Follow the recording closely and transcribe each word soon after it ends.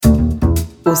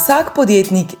Vsak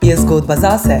podjetnik je zgodba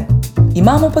zase,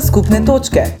 imamo pa skupne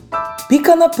točke.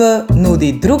 Pika na P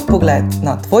nudi drug pogled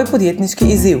na tvoj podjetniški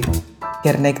izziv,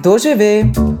 ker nekdo že ve,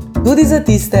 tudi za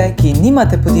tiste, ki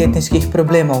nimate podjetniških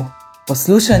problemov.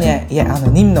 Poslušanje je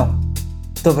anonimno.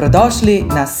 Dobrodošli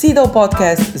na Seedov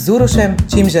podcast z Urošem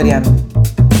Čimžarjem.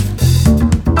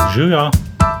 Živjo!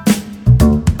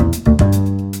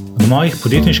 Od mojih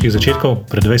podjetniških začetkov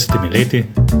pred 20 leti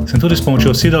sem tudi s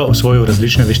pomočjo Seeda osvojil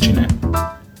različne veščine.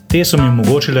 Te so mi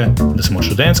omogočile, da sem od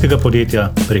študentskega podjetja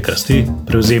prek rasti,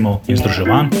 prevzemov in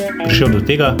združevanj prišel do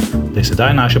tega, da je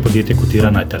sedaj naše podjetje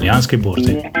kotira na italijanski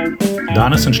borzi.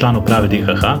 Danes sem član uprave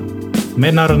DHH,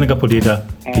 mednarodnega podjetja,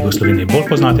 ki ga v Sloveniji bolj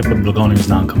poznate pod blagovnimi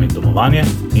znamkami Domovanje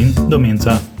in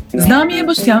Domenca. Z nami je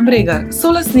Boštjan Bregar,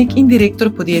 solastnik in direktor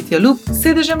podjetja Loop s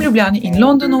sedežem v Ljubljani in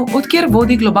Londonu, odkjer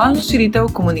vodi globalno širitev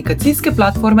komunikacijske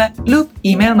platforme Loop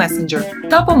Email Messenger.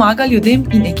 Ta pomaga ljudem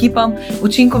in ekipam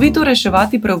učinkovito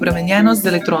reševati preobremenjenost z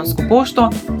elektronsko pošto,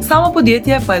 samo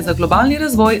podjetje pa je za globalni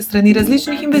razvoj strani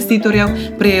različnih investitorjev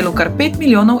prejelo kar 5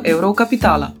 milijonov evrov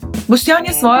kapitala. Boštjan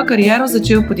je svojo kariero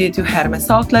začel v podjetju Hermes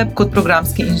Outlab kot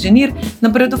programski inženir,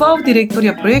 napredoval v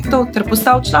direktorja projektov ter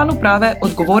postal član uprave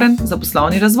odgovoren za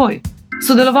poslovni razvoj.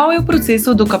 Sodeloval je v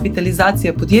procesu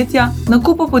dokapitalizacije podjetja,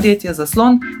 nakupu podjetja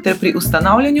Zaslon ter pri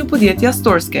ustanavljanju podjetja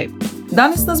Storescape.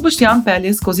 Danes nas Boštjan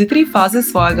pelje skozi 3 faze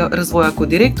svojega razvoja kot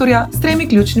direktorja s 3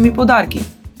 ključnimi poudarki.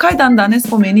 Kaj danes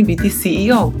pomeni biti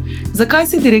CEO? Zakaj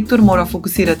se direktor mora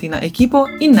fokusirati na ekipo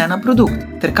in ne na produkt?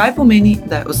 Ter kaj pomeni,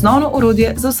 da je osnovno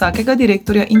orodje za vsakega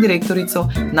direktorja in direktorico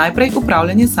najprej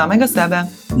upravljanje samega sebe?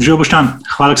 Živijo, Boštjan,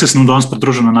 hvala, da si se nam danes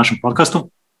pridružil na našem podcastu.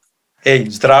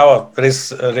 Zdravo,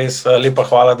 res lepa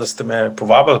hvala, da ste me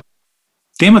povabili.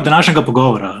 Tema današnjega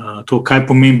pogovora, to, kaj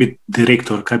pomeni biti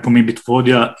direktor, kaj pomeni biti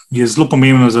vodja, je zelo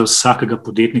pomembno za vsakega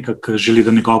podjetnika, ki želi,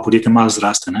 da njegovo podjetje malo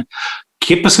zraste, ne?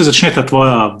 Kje pa se začne ta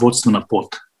tvoja vodstvena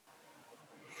pot?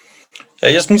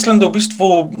 Jaz mislim, da v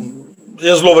bistvu,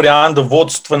 jaz zelo verjamem, da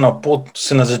vodstvena pot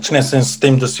se ne začne s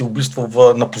tem, da si v bistvu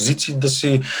na poziciji, da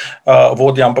si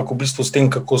vodja, ampak v bistvu s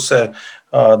tem, kako se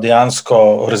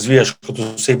dejansko razvijaš kot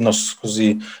osebnost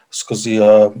skozi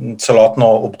celotno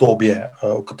obdobje,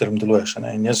 v katerem deluješ.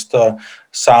 In jaz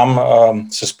sam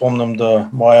se spomnim, da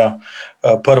moja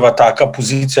prva taka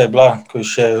pozicija je bila, ko je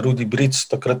še Rudi Bric,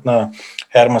 takrat na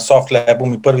Hermes Outlabu,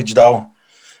 mi prvič dal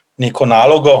neko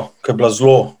nalogo, ki je bila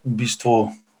zelo v bistvu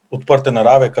odprte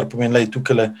narave, kar pomeni, da je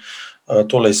tukaj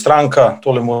tole je stranka,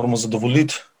 tole moramo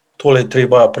zadovoljiti, tole je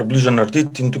treba približno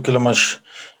narediti in tukaj imaš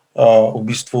v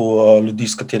bistvu ljudi,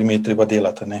 s katerimi je treba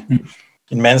delati. Ne?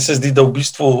 In meni se zdi, da v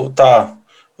bistvu ta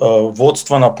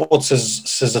vodstvena pot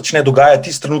se začne dogajati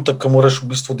tisti trenutek, ko moraš v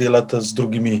bistvu delati z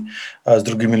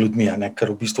drugimi ljudmi, ne?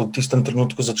 Ker v bistvu v tistem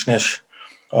trenutku začneš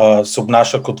se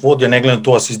obnaša kot vodja, ne glede na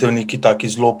to, ali si zdaj v neki taki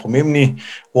zelo pomembni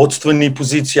vodstveni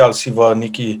poziciji, ali si v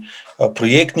neki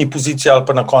projektni poziciji, ali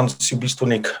pa na koncu si v bistvu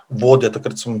nek vodja.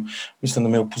 Takrat sem, mislim,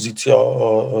 da imel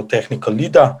pozicijo technical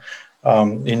leada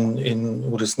in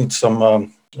v resnici sem,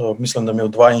 mislim, da imel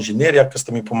 2 inženirja, ki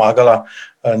sta mi pomagala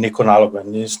neko nalogo.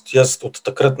 Jaz od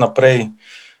takrat naprej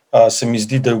se mi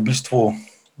zdi, da v bistvu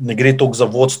ne gre toliko za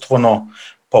vodstveno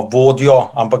pa vodjo,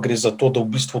 ampak gre za to, da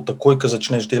v bistvu takoj, ko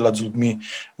začneš delati z ljudmi,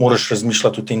 moraš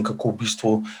razmišljati o tem, kako v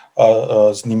bistvu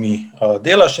z njimi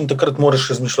delaš in takrat moraš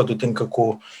razmišljati o tem,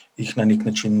 kako jih na nek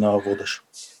način vodiš.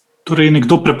 Torej,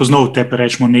 nekdo prepoznal tebe,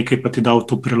 rečemo nekaj, pa ti dal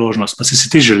to priložnost. Pa si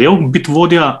ti želel biti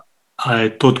vodja, ali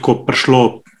je to tako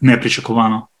prišlo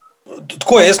nepričakovano?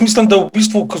 Tako je, jaz mislim, da v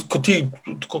bistvu,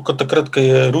 kot takrat, ko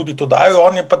je Rudi to dajal,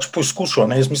 on je pač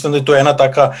poizkušal. Jaz mislim, da je to ena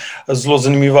taka zelo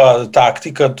zanimiva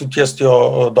taktika, tudi jaz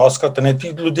jo dostakrat.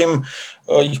 Ti ljudem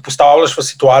jih postavljaš v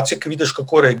situacije, ki vidiš,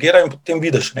 kako reagirajo in potem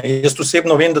vidiš. Jaz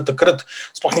osebno vem, da takrat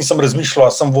sploh nisem razmišljal,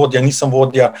 ali sem vodja, nisem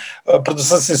vodja.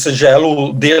 Predvsem sem se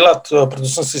želel delati,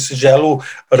 predvsem sem se želel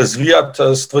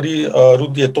razvijati stvari.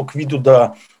 Rudi je toliko videl,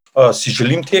 da si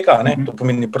želim tega, ne? To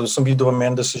pomeni, predvsem videl v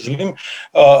meni, da si želim,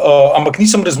 ampak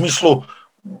nisem razmišljal,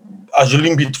 a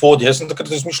želim biti vodja. Jaz sem takrat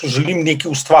razmišljal, želim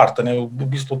nekaj ustvariti. V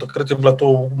bistvu takrat je bila to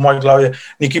v moji glavi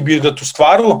nekaj bi rad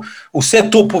ustvaril. Vse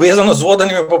to povezano z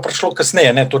vodenjem je pa prišlo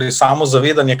kasneje. Torej, samo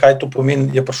zavedanje, kaj to pomeni,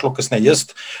 je prišlo kasneje. Jaz,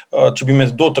 če bi me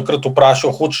kdo takrat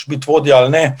vprašal, hočeš biti vodja ali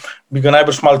ne, bi ga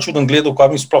najbrž malo čuden gledal,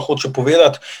 kaj mi sploh hoče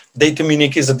povedati. Dajte mi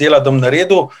nekaj za dela, da bom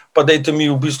naredil, pa dajte mi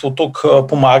v bistvu toliko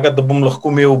pomagati, da bom lahko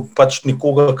imel pač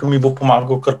nekoga, ki mi bo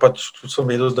pomagal, ker pač sem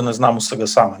vedel, da ne znam vsega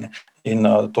sama. In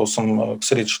to sem k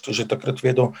sreči že takrat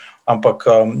vedel, ampak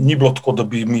ni bilo tako, da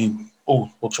bi mi,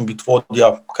 hočem biti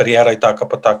vodja, kariera je taka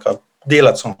pa taka,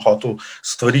 delati sem hotel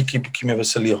stvari, ki me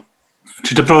veselijo.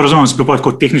 Če te prav razumem, si bil pa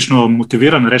tako tehnično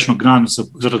motiviran, rečeno gnan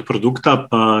zaradi produkta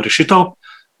pa rešitev,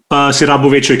 pa si rabo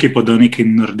večjo ekipo, da nekaj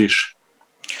narediš?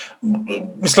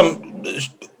 Mislim,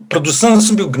 predvsem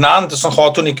sem bil gnan, da sem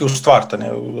hotel nekaj ustvariti.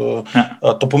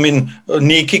 To pomeni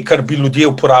nekaj, kar bi ljudje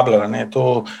uporabljali.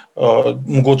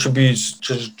 Mogoče bi,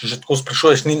 če že tako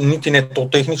sprašuješ, niti ne to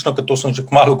tehnično, ker to sem že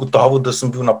kmalu ugotovil, da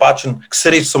sem bil napačen. K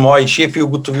sreči so moji šefi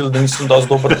ugotovili, da nisem dosti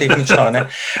dober tehnično,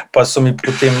 pa so mi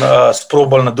potem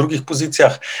sprobali na drugih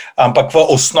pozicijah. Ampak v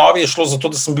osnovi je šlo za to,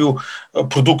 da sem bil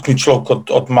produktni človek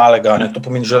od malega. To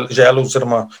pomeni želel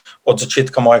oziroma od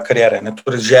začetka moje kariere.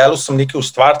 Torej, želel sem nekaj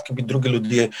ustvariti, ki bi drugi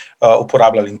ljudje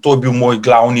uporabljali. In to je bil moj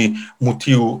glavni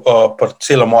motiv pri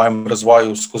celem mojem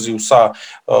razvoju skozi vsa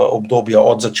obdobja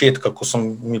od začetka, ko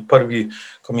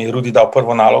mi je Rudi dal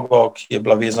prvo nalogo, ki je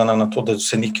bila vezana na to, da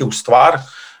se nekaj ustvari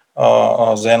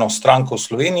za eno stranko v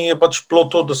Sloveniji, je pač bilo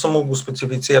to, da sem mogel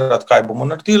specificirati, kaj bomo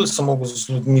naredili, sem mogel z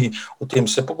ljudmi o tem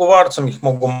se pogovarjati, sem jih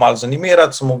mogel malo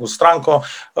zanimirati, sem mogel stranko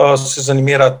se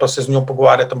zanimirati, pa se z njo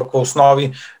pogovarjati, ampak v osnovi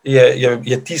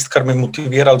je tisto, kar me je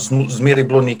motiviralo, zmeraj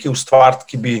bilo nekaj ustvariti,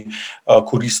 ki bi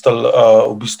koristili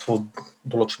v bistvu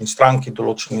določeni stranki,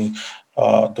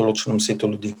 določenem setu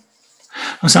ljudi.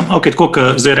 Tako,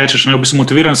 zdaj rečeš, v bistvu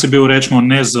motiviran si bil,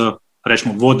 ne z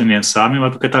vodenjem samim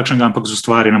ali kaj takšnega, ampak z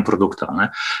ustvarjanjem produkta.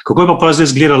 Kako je pa zdaj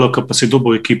izgledalo, ko pa si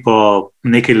dobil ekipo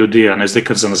nekaj ljudi, zdaj,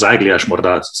 ker za nazaj gledaš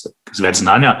morda z več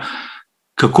znanja,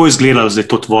 kako je izgledalo zdaj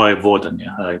to tvoje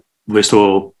vodenje?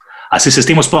 A si se s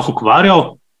tem sploh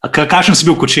ukvarjal? Kakšen si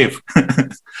bil kot šef?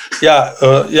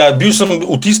 Bil sem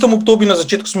v tistem obdobju, na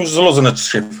začetku sem bil zelo zanič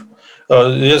šef.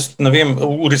 Jaz ne vem,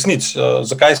 v resnici,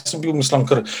 zakaj sem bil, mislim,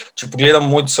 ker če pogledam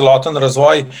moj celoten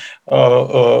razvoj,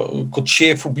 kot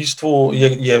šef v bistvu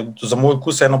je za moj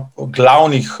okus eno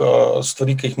glavnih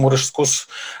stvari, ki jih moraš skozi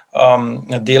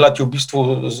delati, v bistvu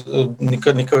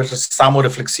neka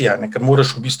samorefleksija, ker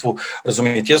moraš v bistvu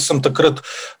razumeti. Jaz sem takrat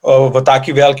v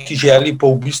taki veliki želji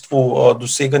po v bistvu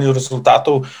doseganju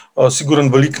rezultatov sigurno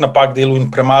veliko napak delal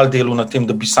in premalo delal na tem,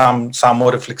 da bi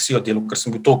samo refleksijo delal, ker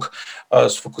sem bil toliko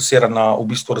sfokusiran na v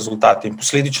bistvu rezultate. In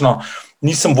posledično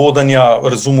nisem vodenja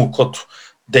razumel kot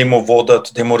dajmo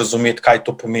voditi, dajmo razumeti, kaj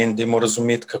to pomeni, dajmo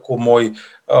razumeti, kako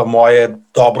moje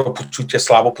dobro počutje,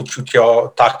 slabo počutje,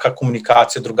 taka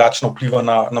komunikacija drugačno vpliva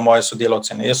na moje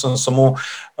sodelavce. Jaz sem samo,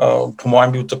 po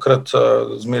mojem, bil takrat,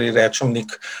 zmeraj rečem,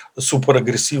 nek super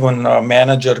agresiven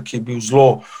menedžer, ki je bil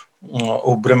zelo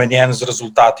obremenjen z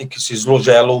rezultati, ki si zelo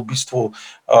želel v bistvu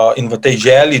in v tej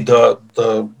želji, da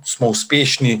smo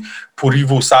uspešni,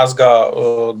 porivu vsakega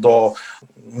do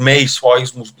mej svojih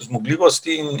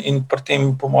zmogljivosti in pri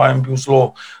tem, po mojem, bil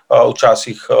zelo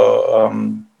včasih,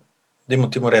 dajmo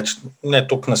temu reči, ne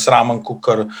toliko nesramen,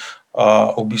 kakor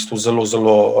v bistvu zelo,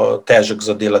 zelo težek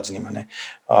za delati z njima.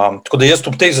 Tako da jaz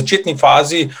v tej začetni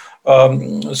fazi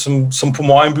sem po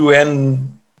mojem bil en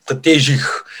težjih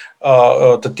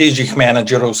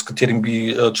menedžerov, s katerim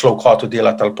bi človek hotel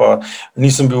delati, ali pa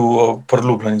nisem bil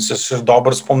priljubljen. Se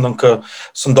dobro spomnim, ker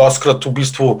sem dostikrat v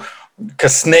bistvu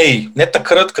kasneje, ne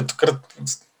takrat, ker takrat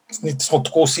smo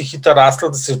tako vsi hitro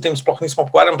rasli, da se o tem sploh nismo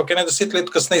pogovarjali, ampak 10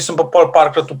 let kasneje sem pa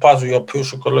parkrat opazil,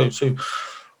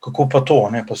 kako pa to,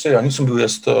 pa sej, nisem bil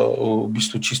jaz v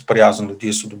bistvu čist prijazen,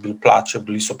 ljudje so dobili plače,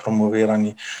 bili so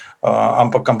promovirani,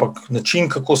 ampak način,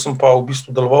 kako sem pa v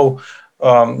bistvu deloval,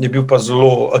 je bil pa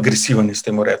zelo agresiven, s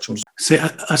tem rečem.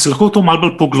 A se lahko to malo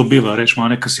bolj poglobiva, rečemo,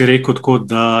 ker si rekel tako,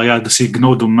 da si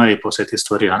gnal do meje po vse te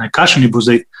stvari. Kakšen je bo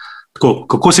zdaj,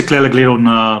 kako si klele gledal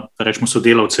na, rečemo,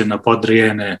 sodelavce, na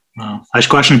podrejene,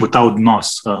 kakšen je bo ta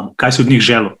odnos, kaj si od njih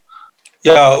želel?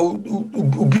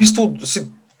 V bistvu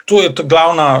to je ta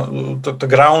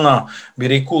glavna, bi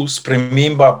rekel,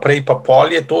 sprememba prej pa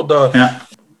pol je to, da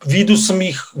videl sem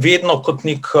jih vedno kot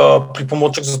nek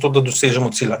pripomoček za to, da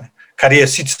dosežemo cilje. Kar je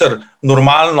sicer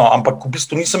normalno, ampak v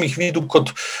bistvu nisem jih videl kot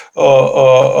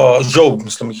žal,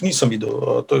 jih nisem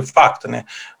videl, to je fakt.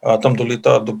 Tam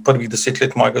do prvih 10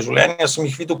 let mojega življenja sem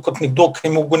jih videl kot nekdo, ki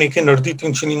je mogel nekaj narediti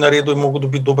in če ni naredil, je mogel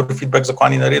dobiti dober feedback,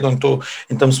 zakaj ni naredil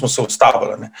in tam smo se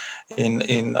ustavili.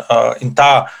 In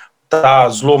ta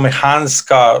zelo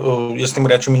mehanska, jaz temu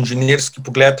rečem inženirski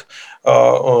pogled,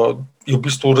 je v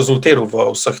bistvu rezultiral v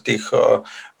vseh teh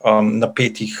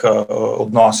napetih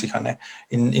odnosih.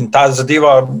 In ta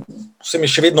zadeva se mi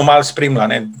še vedno malo spremlja.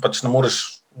 Pač ne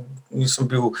moreš, nisem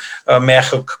bil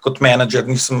mehek kot menedžer,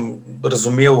 nisem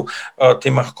razumel te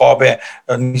mehkobe,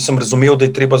 nisem razumel, da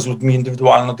je treba z ljudmi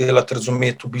individualno delati,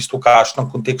 razumeti v bistvu, v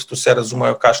kakšnem kontekstu se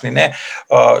razumejo, kakšni ne.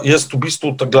 Jaz v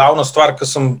bistvu ta glavna stvar, ki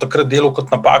sem takrat delal kot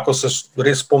napako, se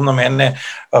res spomnim ene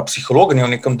psihologinje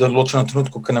v nekem določenem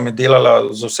trenutku, ki nam je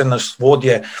delala za vse naš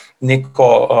vodje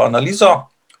neko analizo.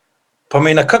 Pa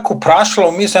me je nekako vprašala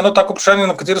vmes eno tako vprašanje,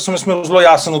 na katero sem imel zelo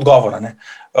jasen odgovor.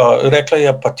 Rekla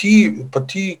je, pa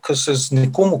ti, ki se z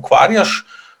nekom ukvarjaš,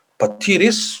 pa ti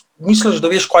res misliš, da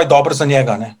veš, kaj je dobro za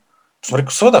njega. Ne? Sem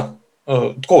rekel, seveda,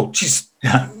 tako, čist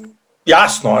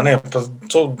jasno. Ne?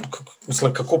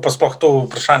 Mislim, kako pa sploh to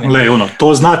vprašanje?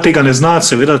 To zna, tega ne zna,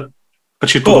 seveda,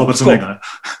 pač je to dobro za njega.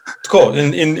 Tako,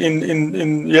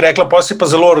 in je rekla, pa si pa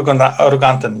zelo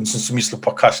aroganten, in sem si mislil,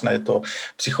 pa kakšna je to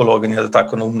psihologija, da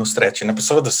tako neumnost reče. Pa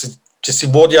seveda, če si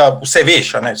vodja, vse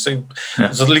veš,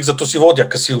 zato si vodja,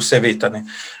 ker si vse veta.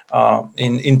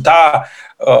 In ta,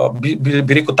 bi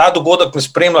rekel, ta dogodek me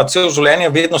spremlja celo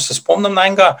življenje, vedno se spomnim na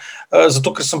enega,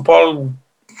 zato ker sem pol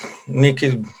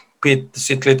nekaj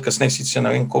 5-10 let kasneje, sicer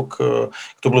ne vem, koliko,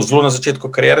 to je bilo zelo na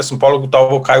začetku kariere, sem pa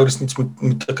ugotovil, kaj v resnici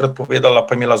mi takrat povedala,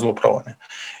 pa imela zelo prav.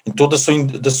 In to, da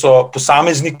so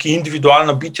posamezniki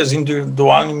individualna bitja z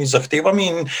individualnimi zahtevami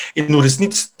in v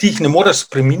resnici ti jih ne moreš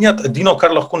spreminjati, edino,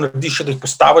 kar lahko narediš, je, da jih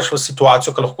postaviš v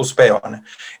situacijo, ki lahko uspejo.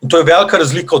 In to je velika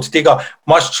razlika od tega,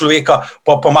 imaš človeka,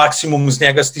 pa maksimum z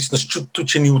njega stisneš,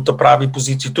 tudi če ni v ta pravi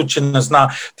poziciji, tudi če ne zna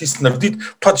tisto narediti,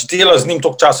 pač dela z njim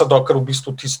toliko časa, dokler v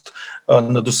bistvu tisto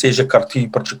ne doseže, kar ti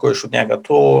pričakuješ od njega.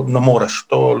 To ne moreš,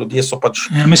 to ljudje so pač...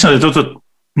 Ja, mislim, da je to tudi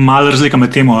malo razlika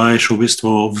med tem, v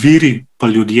bistvu viri pa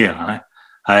ljudje.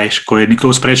 Ko je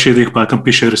nekdo v spredsredjih, pa tam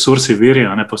piše resursi, viri,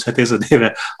 pa vse te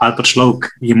zadeve, ali pa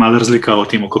človek je malo razlika o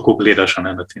tem, kako gledaš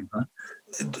na tem.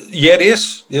 Je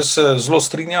res, jaz se zelo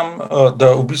strinjam,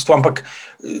 da v bistvu, ampak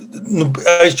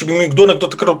če bi mi kdo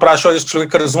takrat vprašal, jaz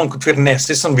človeka razumem kot vir, ne,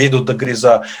 saj sem vedel, da gre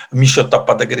za Mišota,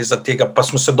 pa da gre za tega, pa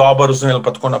smo se dobro razumeli,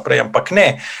 pa tako naprej, ampak ne,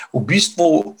 v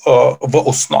bistvu v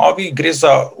osnovi gre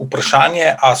za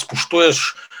vprašanje, a spoštuješ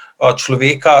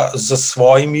človeka za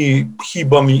svojimi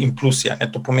hibami in plusi.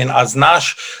 To pomeni, a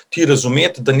znaš ti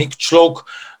razumeti, da nek človek,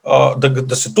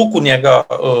 da se toliko v njega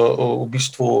v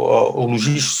bistvu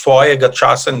vložiš svojega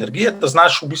časa, energije, da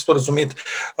znaš v bistvu razumeti,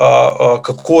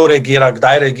 kako reagira,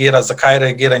 kdaj reagira, zakaj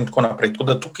reagira in tako naprej. Tako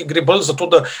da tukaj gre bolj za to,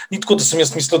 da ni tako, da sem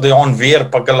jaz mislil, da je on ver,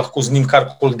 pa ga lahko z njim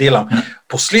karkoli delam.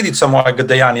 Posledica mojega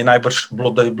dejanja najbrž bilo,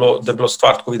 da je bilo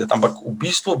stvar tako videti. Ampak v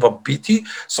bistvu v biti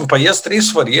sem pa jaz res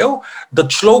verjel, da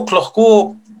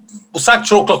vsak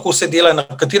človek lahko vse dela na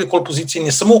katerikoli poziciji in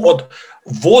je samo od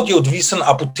vodje odvisen,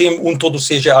 a potem to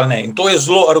doseže ali ne. In to je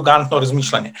zelo arogantno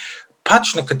razmišljanje.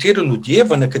 Pač nekateri ljudje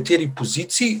v nekateri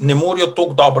poziciji ne morejo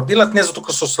toliko dobro delati, ne zato,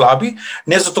 ker so slabi,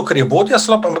 ne zato, ker je vodja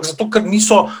slab, ampak zato, ker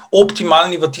niso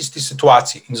optimalni v tisti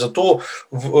situaciji. In zato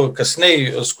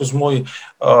kasneje skozi moj,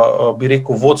 bi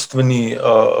rekel,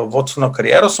 vodstveno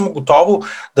kariero sem ugotovil,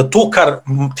 da to, kar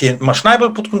imaš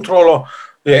najbolj pod kontrolo,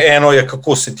 eno je,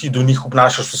 kako se ti do njih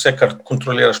obnašaš, vse, kar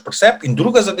kontroliraš pri sebi, in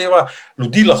druga zadeva,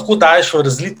 ljudi lahko daješ v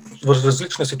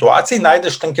različne situacije in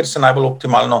najdeš tam, kjer se najbolj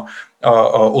optimalno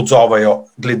odzovajo,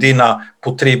 glede na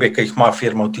potrebe, ki jih ima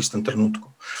firma v tistem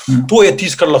trenutku. To je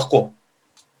tisto, kar lahko.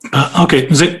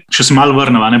 Zdaj, če se malo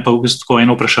vrnem, pa v bistvu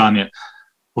eno vprašanje.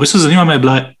 V bistvu zanima me je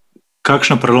bila,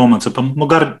 kakšna prelomnica, pa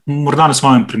morda na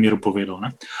svojem primeru povedal.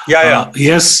 Ja.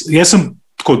 Jaz sem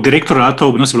tako direktor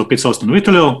ratov, nas je bilo 500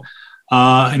 ustanoviteljev,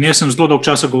 in jaz sem zelo dolgo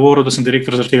časa govoril, da sem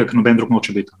direktor zaradi tega, ker noben drug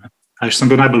noče biti. Sem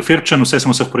bil najbolj firčen, vse sem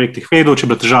v vseh projektih vedel, če je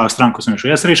bila težava stranko, sem jo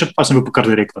šel jaz rešiti, pa sem bil pa kar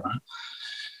direktor.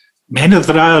 Meni je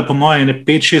trajalo po moje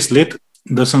 5-6 let,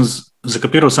 da sem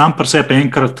zakapiral sam pri sebi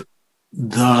enkrat,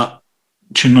 da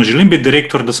če ne želim biti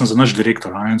direktor, da sem za naš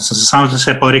direktor. Da sem se sam za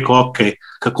sebe pa rekel,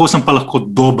 kako sem pa lahko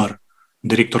dober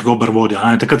direktor, dober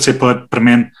vodja. Takrat se je pa pri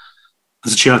meni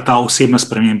začela ta osebna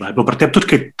sprememba. Je bilo pri tebi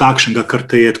tudi kaj takšnega, kar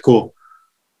te je tako,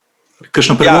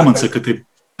 kakšna prelomnica, ki te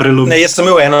prelomi? Ne, jaz sem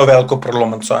imel eno veliko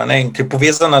prelomnico, in ki je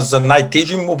povezana z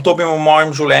najtežjim obdobjem v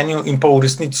mojem življenju in pa v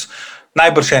resnici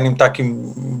najbrž enim takim,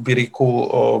 bi rekel,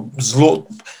 zelo,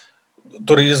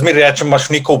 torej jaz zmeraj rečem, imaš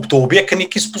neko obdobje, ki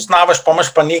nekaj spoznavaš, pa imaš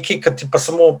pa nekaj, ki ti pa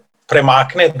samo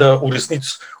premakne, da v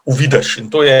resnici uvidiš. In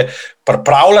to je,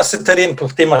 pripravlja se teren,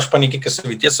 potem imaš pa nekaj, ki se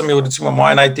vidi. Jaz sem imel, recimo,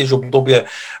 moje najtežje obdobje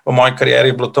v moji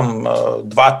karieri, je bilo tam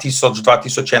 2000,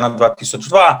 2001,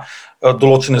 2002,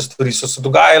 določene stvari so se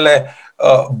dogajale,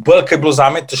 bolj, kaj je bilo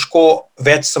zame težko,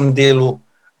 več sem delal,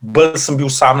 bolj sem bil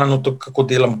usamljen v to, kako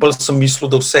delam, bolj sem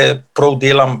mislil, da vse prav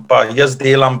delam, pa jaz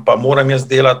delam, pa moram jaz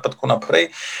delati, pa tako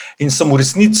naprej. In sem v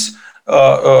resnici,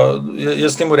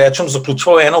 jaz temu rečem,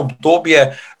 zaključoval eno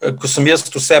obdobje, ko sem jaz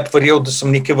v sebi verjel, da sem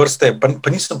neke vrste,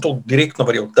 pa nisem to direktno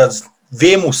verjel, da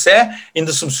vem vse in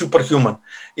da sem superhuman.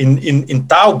 In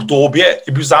ta obdobje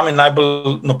je bil zame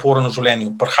najbolj naporen v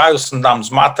življenju. Prihajal sem tam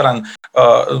zmatran,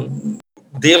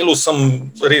 delal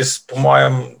sem res, po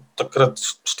mojem, takrat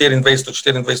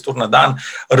 24 ur na dan,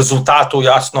 rezultatov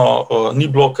jasno ni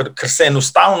bilo, ker se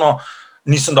enostavno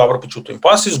nisem dobro počutil. In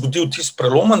pa se je zgodil tisti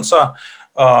prelomenca,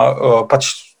 pač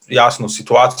jasno,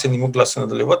 situacija ni mogla se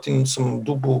nadaljevati in sem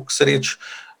dobil k sreči,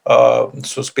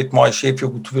 so spet moji šefi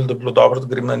ugotovili, da je bilo dobro, da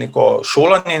grem na neko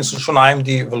šolanje in sem šel na AMD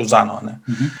v Lozano.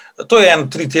 To je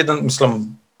 3 teden,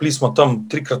 mislim, bili smo tam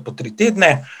 3x po 3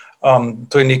 tedne,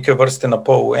 to je neke vrste na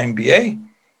pol MBA.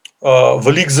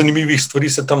 Veliko zanimivih stvari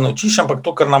se tam naučiš, ampak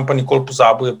to, kar nam pa nikoli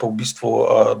pozabil, je pa v bistvu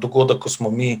dogodek, ko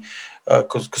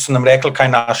so nam rekli, kaj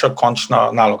je naša končna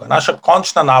naloga. Naša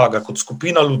končna naloga kot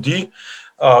skupina ljudi,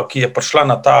 ki je prišla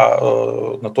na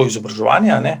to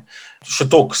izobraževanje, še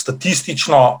toliko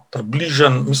statistično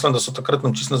približen, mislim, da so takrat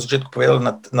nam čisto na začetku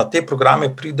povedali, na te programe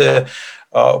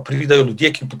pridejo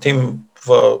ljudje, ki potem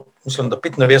mislim, da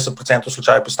 95%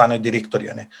 slučajev postanejo direktorji.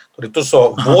 Torej, to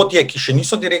so vodje, ki še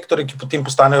niso direktorji, ki potem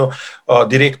postanejo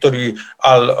direktorji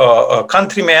ali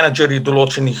country manageri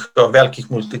določenih velikih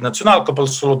multinacionalk, pa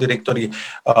so direktorji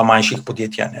manjših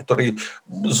podjetij. Torej,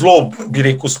 zelo, bi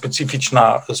rekel,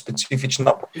 specifična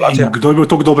populacija. In kdo je bil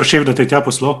tako dober šef, da te je tja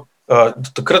poslal?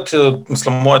 Takrat,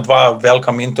 mislim, moja 2 velika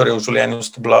mentorja v življenju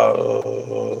sta bila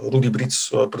Rudi Bric,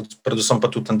 predvsem pa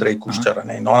tudi Andrej Kuščar.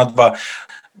 In ona 2,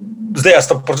 zdaj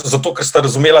sta zato, ker sta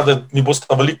razumela, da mi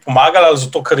bosta veliko pomagala, ali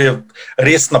zato, ker je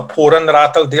res naporen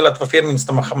ratal delati v firmi in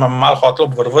sta me malo hotela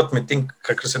obvrvati med tem,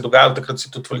 kar se je dogajalo, takrat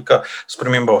se tudi velika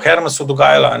sprememba v Hermesu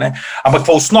dogajala, ampak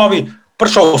v osnovi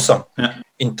prišel sem.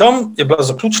 In tam je bila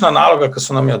zaključna naloga, ki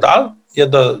so nam jo dali, je,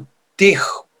 da teh,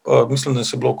 mislim, da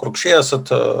se je bilo okrog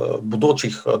 60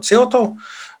 bodočih CEO-tov,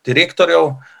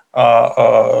 direktorjev,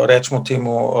 rečemo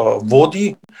temu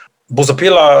vodij, bo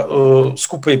zapela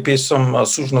skupaj pesem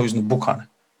Sužnjo iz Nabucca.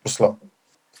 Mi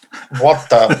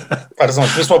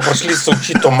smo prišli se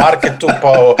učiti o marketu,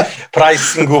 pa o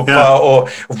pricingu, pa o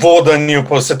vodanju,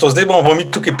 pa vse to. Zdaj bomo pa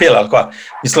mi tukaj pelali.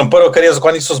 Mislim, prvo, kar je,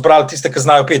 zakaj niso zbrali tiste, ki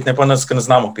znajo peti, ne pa nas, ki ne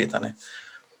znamo peti.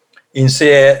 In se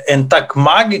je en tak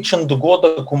magičen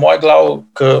dogodek v moji glavi,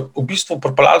 ki v bistvu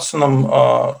pripeljali so nam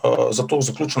za to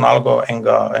zaključno nalogo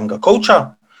enega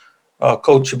coacha.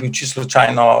 Coach je bil čisto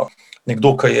slučajno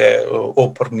nekdo, ki je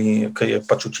ki je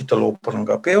pač učitelj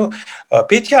opernega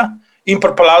petja. In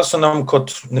pripeljali so nam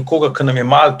kot nekoga, ki nam je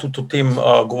malo tudi o tem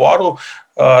govoril,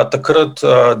 takrat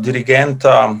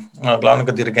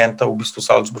glavnega dirigenta v bistvu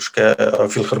Salzburške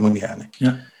filharmonije.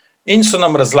 In so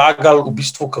nam razlagali v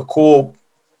bistvu,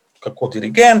 kako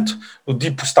dirigent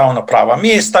ljudi postavi na prava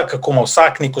mesta, kako ima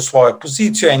vsak neko svojo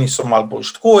pozicijo, eni so malo bolj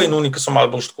tako in oni, ki so malo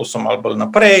bolj tako, so malo bolj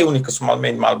naprej, oni, ki so malo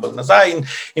bolj nazaj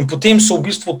in potem so v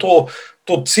bistvu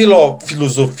to celo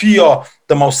filozofijo,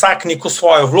 da ima vsak neko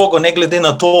svojo vlogo, ne glede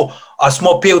na to, ali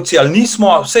smo pevci ali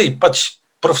nismo, vsej pač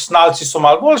profesionalci so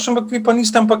malo boljši, ampak vi pa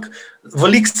niste, ampak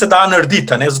veliko se da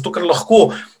narediti, zato ker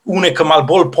lahko uneka malo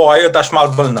bolj pojejo, daš malo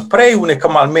bolj naprej, uneka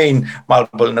malo main, malo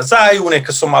bolj nazaj,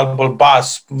 uneka so malo bolj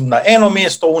bas na eno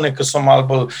mesto, uneka so malo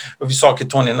bolj visoke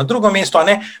tone na drugo mesto.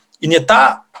 In je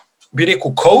ta, bi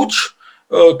rekel, coach,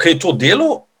 ki je to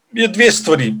delal, je 2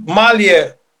 stvari. Mal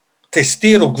je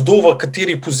testiral, kdo v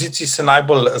kateri poziciji se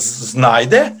najbolj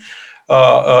znajde.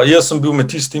 Jaz sem bil med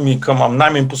tistimi, ki imam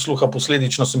najmanj posluha,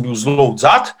 posledično sem bil zelo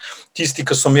odzad. Tisti,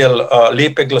 ki so imeli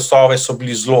lepe glasove, so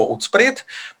bili zelo odspred.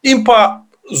 In pa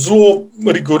zelo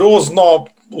rigorozno,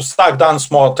 vsak dan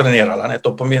smo trenirali.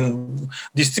 To pomeni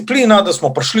disciplina, da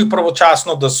smo prišli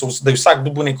pravočasno, da je vsak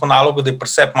dobil neko nalogo, da je pri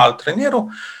sebi malo treniral.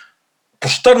 Po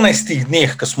 14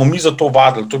 dneh, ko smo mi za to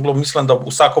vadili, to je bilo, mislim, da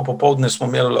vsako popoldne smo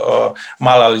imeli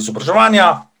malo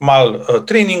izobraževanja, malo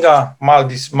treninga, malo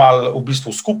v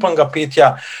bistvu skupnega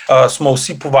petja, smo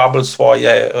vsi povabili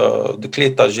svoje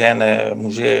dekleta, žene,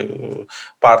 može,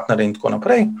 partnere in tako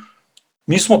naprej.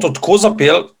 Mi smo to tako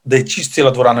zapeli, da je čist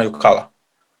cela dvorana jokala.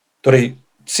 Torej,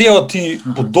 celo ti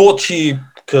bodoči,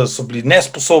 ki so bili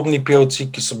nesposobni pevci,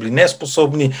 ki so bili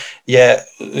nesposobni, je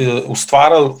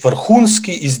ustvarjal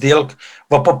vrhunski izdelek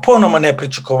v popolnoma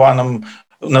nepričakovanem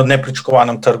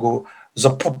trgu, za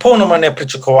popolnoma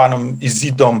nepričakovanim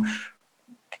izidom.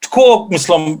 Tako,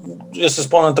 mislim, jaz se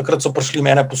spomnim, takrat so prišli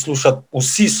mene poslušati,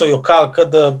 vsi so jokali,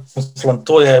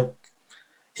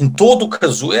 in to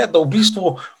dokazuje, da v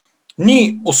bistvu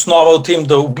ni osnova v tem,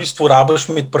 da v bistvu rabiš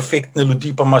imeti perfektne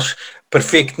ljudi, pa imaš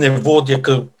perfektne vodje,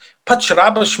 pač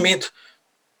rabiš imeti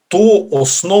to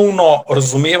osnovno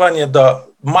razumevanje, da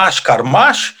imaš, kar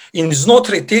imaš in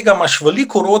znotraj tega imaš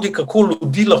veliko orodij, kako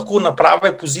ljudi lahko na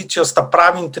prave pozicijo s ta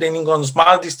pravim treningom, z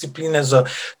malo discipline, z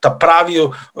ta pravi,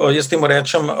 jaz temu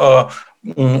rečem,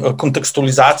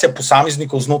 kontekstualizacija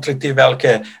posameznikov znotraj te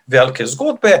velike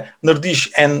zgodbe, narediš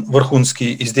en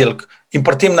vrhunski izdelek. In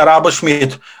pri tem ne rabiš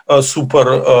imeti super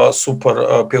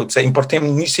pevce in pri tem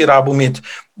nisi rabil imeti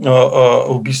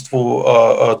v bistvu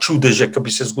čudeže, ki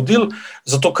bi se zgodil,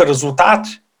 zato ker rezultat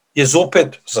je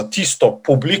zopet za tisto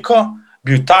publiko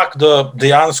bil tak, da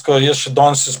dejansko jaz še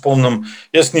danes se spomnim,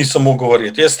 jaz nisem mogel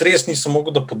verjeti. Jaz res nisem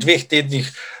mogel, da po 2 tednih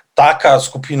taka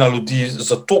skupina ljudi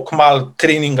za toliko malo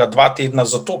treninga, 2 tedna,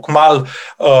 za toliko malo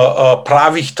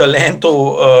pravih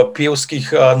talentov pevskih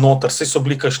noter, saj so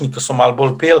bili kakšni, ki so malo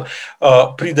bolj pel,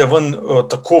 pride ven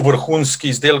tako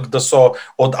vrhunski izdelek, da so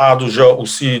od A do Ž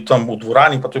vsi tam v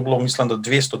dvorani, pa to je bilo, mislim, da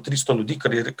 200-300 ljudi,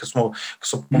 ki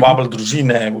so povabili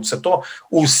družine, vse to,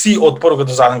 vsi od prvega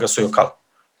do zadnjega so jokali.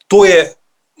 To je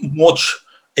moč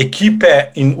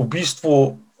ekipe in v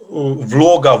bistvu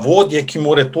vloga vodje, ki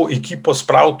mora to ekipo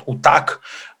spraviti v tak,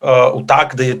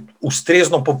 da je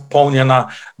ustrezno popolnjena,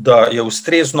 da je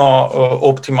ustrezno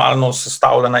optimalno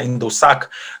sestavljena in da vsak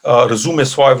razume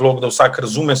svoj vlog, da vsak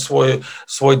razume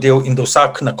svoj del in da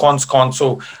vsak na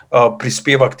koncu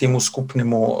prispeva k temu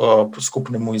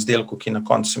skupnemu izdelku, ki na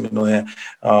koncu se imenuje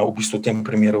v bistvu v tem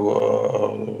primeru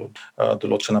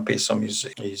določena pesem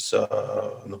iz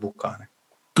Nabucca.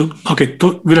 Okay,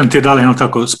 to vidim, ti je dala eno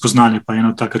tako spoznanje, pa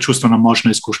eno tako čustveno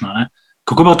močna izkušnja. Ne?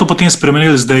 Kako pa to potem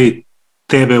spremenili zdaj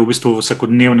tebe v bistvu v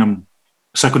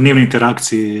vsakodnevni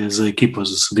interakciji z ekipo,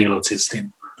 z sodelavci s tem?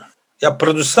 Ja,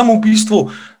 predvsem v bistvu,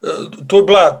 to je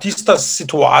bila tista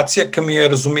situacija, ki mi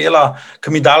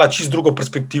je dala čisto drugo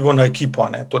perspektivo na ekipo.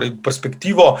 Ne? Torej,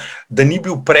 perspektivo, da ni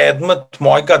bil predmet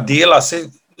mojega dela,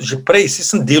 že prej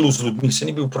sem delal z ljudmi, se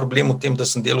ni bil problem v tem, da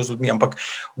sem delal z ljudmi, ampak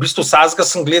v bistvu vsakega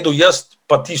sem gledal jaz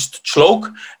pa tisti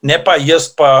človek, ne pa jaz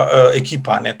pa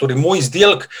ekipa. Ne. Torej, moj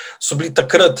izdelek so bili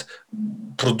takrat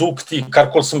produkti,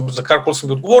 za karkoli sem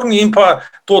bil odgovorni in pa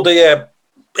to, da je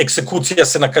eksekucija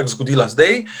se nekako zgodila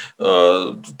zdaj.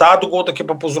 Ta dogodek je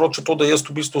pa povzročil to, da jaz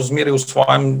v bistvu zmeraj v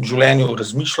svojem življenju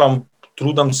razmišljam,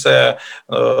 trudim se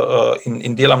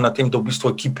in delam na tem, da v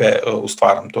bistvu ekipe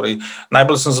ustvarjam. Torej,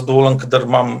 najbolj sem zadovoljen, kadar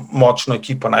imam močno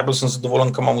ekipo, najbolj sem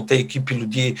zadovoljen, ker imam v tej ekipi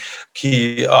ljudi,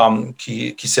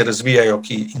 ki se razvijajo.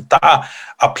 In ta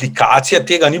aplikacija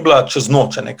tega ni bila čez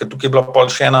noč, ker tukaj je bila pol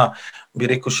še ena,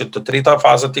 bi rekel, še ta tretja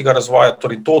faza tega razvoja,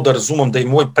 torej to, da razumem, da je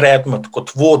moj predmet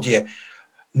kot vodje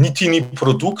niti ni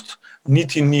produkt,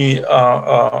 niti ni,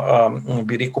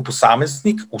 bi rekel,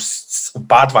 posameznik,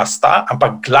 oba dva sta,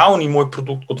 ampak glavni moj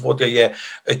produkt kot vodja je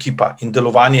ekipa in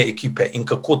delovanje ekipe in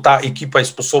kako ta ekipa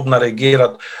je sposobna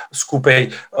reagirati skupaj,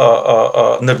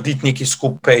 narediti nekaj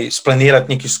skupaj,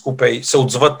 splanirati nekaj skupaj, se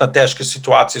odzvati na težke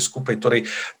situacije skupaj. Torej,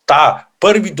 ta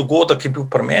prvi dogodek je bil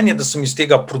pri meni, da sem iz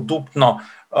tega produktno,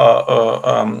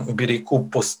 bi rekel,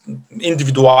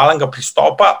 individualnega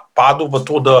pristopa padel v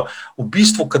to, da v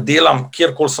bistvu, kad delam,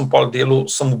 kjerkoli sem pol delal,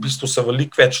 sem v bistvu se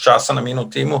veliko več časa namenil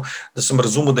temu, da sem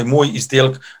razumel, da je moj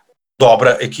izdelek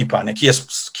dobra ekipa, ki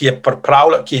je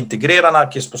pripravljena, ki je integrirana,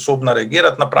 ki je sposobna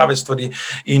reagirati na prave stvari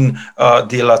in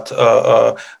delati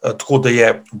tako, da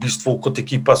je v bistvu kot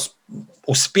ekipa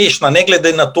uspešna, ne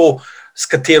glede na to, s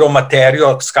katero materijo,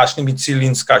 s kakšnimi cilji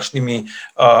in s kakšnimi,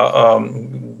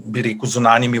 bi rekel,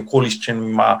 zunanjimi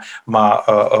okoliščinami ima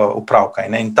upravka.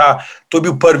 In to je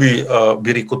bil prvi,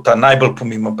 bi rekel, ta najbolj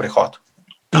pomemben prehod.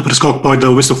 Ta preskok pa je,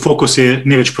 da v bistvu fokus je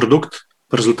ne več produkt,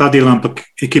 rezultat dela, ampak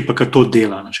ekipa, ki to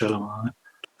dela načeloma. Ne?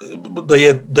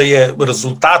 Da je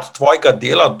rezultat tvojega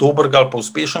dela, dobrega ali pa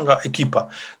uspešnega, ekipa.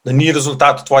 Da ni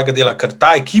rezultat tvojega dela, ker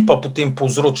ta ekipa potem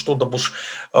povzroči to, da boš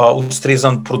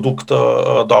ustrezen produkt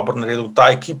dobro naredil. Ta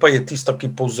ekipa je tista,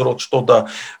 ki povzroči to, da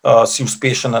si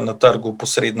uspešen na trgu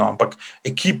posredno, ampak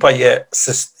ekipa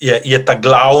je ta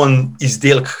glavni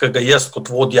izdelek, ki ga jaz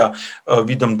kot vodja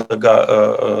vidim, da ga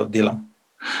delam.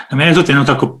 Na meni je tudi eno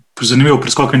tako zanimivo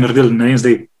preskok naredil, ne vem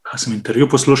zdaj, sem intervju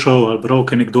poslušal, ali bral,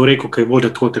 kaj nekdo rekel, kaj vodja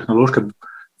tako tehnološke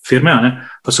firme, ne?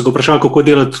 Pa so ga vprašali, kako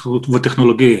delati v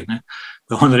tehnologiji. Ne?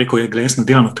 Pa on rekel, jaz ne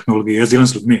delam v tehnologiji, jaz delam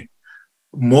z ljudmi.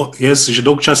 Jaz že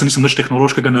dolgo časa nisem nič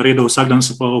tehnološkega naredil, vsak dan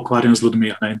se pa ukvarjam z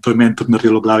ljudmi. Ne? In to je meni tudi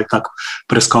naredilo v glavi tak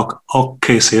preskok,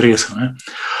 ok, se je res. Ne?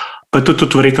 Pa je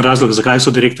tudi verjetno razlog, zakaj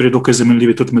so direktorji dokaj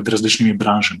zamenljivi tudi med različnimi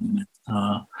branžami.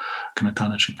 Na ta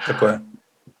način. Tako je.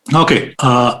 Okay,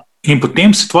 in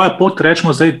potem si tvoja pot,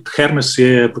 rečemo zdaj, Hermes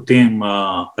je potem,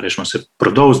 rečemo se,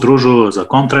 prodal, združil za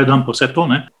Comtradom, pa vse to,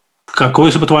 ne? Kako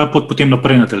je se pa tvoja pot potem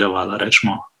naprej nadaljevala,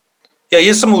 rečemo? Ja,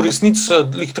 jaz sem v resnici,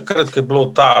 takrat, ko je bilo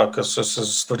ko so se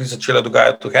stvari začele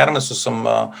dogajati v Hermesu, sem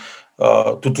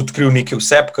tudi odkril nekaj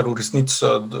vseb, ker v resnici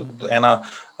ena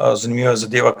zanimiva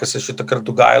zadeva, ki se je še takrat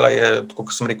dogajala, je, tako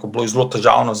kot sem rekel, bilo zelo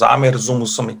težavno zame, razumel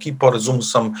sem ekipo, razumel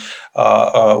sem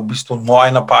v bistvu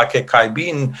moje napake, kaj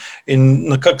bi in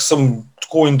nekako sem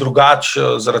tako in drugač,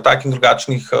 zaradi takih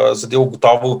drugačnih zadev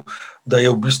ugotovil, da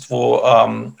je v bistvu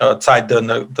cajt,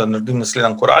 da naredim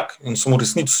naslednji korak in sem v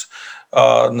resnici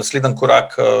naslednji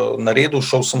korak naredil,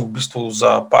 šel sem v bistvu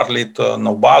za par let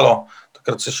na obalo,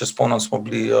 Takrat se še spomnim, smo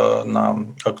bili na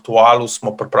Aktualu,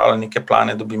 smo pripravili neke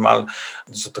plane, da bi mal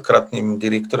z takratnim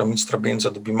direktorjem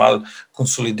Istrabenza, da bi mal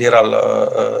konsolidirali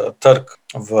trg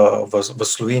v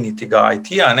Sloveniji tega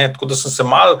IT-ja, ne, tako da sem se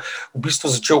mal v bistvu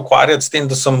začel ukvarjati s tem,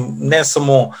 da sem ne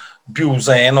samo bil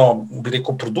za eno, bi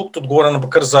rekel, produkt odgovoren, ampak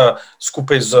kar za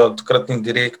skupaj z takratnim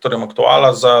direktorjem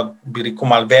Aktuala za, bi rekel,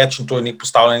 malo več in to je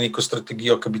postavljeno neko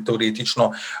strategijo, ki bi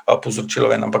teoretično povzročilo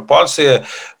ven. Ampak pol se je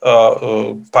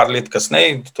par let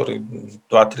kasneje, torej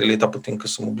 2-3 leta potem, ko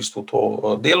sem v bistvu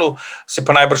to delal, se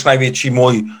pa najbrž največji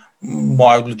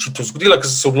moja odločitev zgodila, ker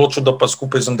sem se odločil, da pa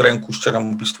skupaj z Andrejem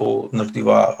Kuščerjem v bistvu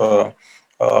narediva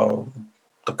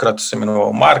takrat se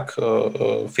imenoval Mark,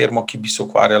 firmo, ki bi se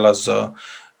ukvarjala z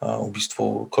v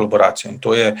bistvu kolaboracijo. In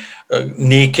to je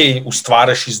nekaj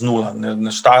ustvariš iz nula.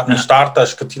 Ne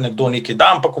štartaš, kad ti nekdo nekaj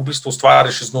da, ampak v bistvu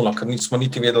ustvariš iz nula, ker nismo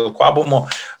niti vedeli, kva bomo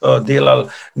delali,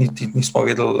 niti nismo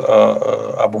vedeli,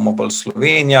 a bomo bolj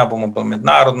Slovenija, a bomo bolj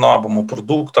mednarodno, a bomo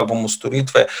produkt, a bomo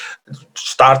storitve.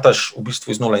 Štartaš v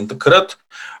bistvu iz nula. In takrat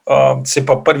se je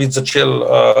pa prvič začel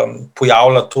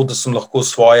pojavljati to, da sem lahko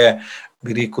svoje,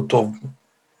 bi rekel, to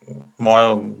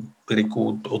mojo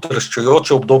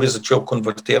odraščajoče obdobje začel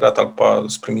konvertirati ali pa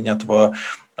spreminjati v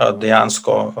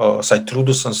dejansko, saj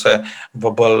trudil sem se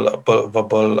v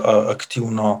bolj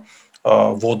aktivno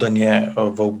vodenje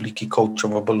v obliki coacha,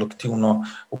 v bolj aktivno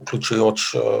vključujoč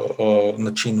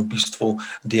način v bistvu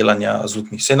delanja z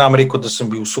ljudmi. Se nam rekel, da sem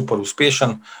bil super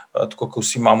uspešen, tako kot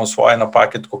vsi imamo svoje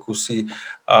napake, tako kot vsi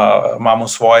imamo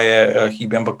svoje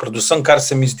hibe, ampak predvsem, kar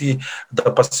se mi zdi,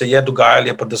 da pa se je dogajalo,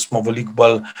 je pa, da smo veliko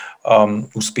bolj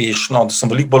uspešno, da sem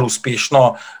veliko bolj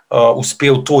uspešno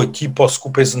uspel to ekipo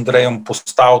skupaj z Andrejem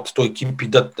postaviti, to ekipi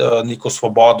dati neko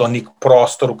svobodo, nek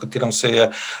prostor, v katerem se je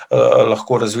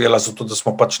lahko razvijala, zato da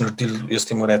smo pač naredili, jaz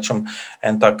temu rečem,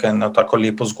 eno tako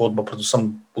lepo zgodbo,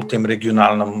 predvsem v tem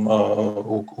regionalnem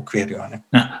okvirju.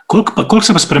 Ja, koliko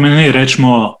se pa spremeni,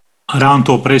 rečemo, ravno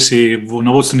to, prej si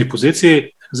na vodstveni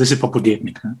poziciji, zdaj si pa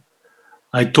podjetnik. Ne?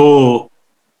 A je to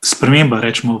sprememba,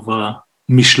 rečemo, v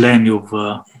mišljenju, v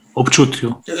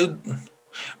občutju?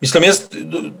 Mislim,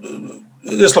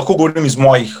 jaz lahko govorim iz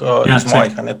mojih.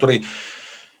 Torej,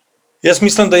 jaz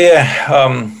mislim, da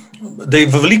je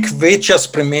veliko večja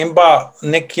sprememba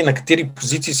nekje na kateri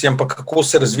poziciji si, ampak kako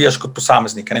se razvijaš kot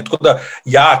posameznik. Tako da,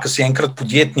 ko si enkrat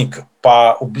podjetnik,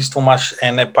 pa v bistvu imaš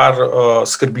par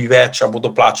skrbi več, a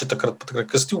bodo plače takrat,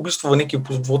 ker si v bistvu v neki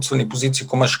vodstveni poziciji,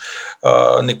 ko imaš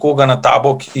nekoga na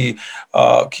tabo, ki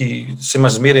se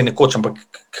imaš zmeraj nekoč, ampak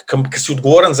ki si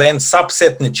odgovoren za en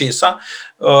subset nečesa,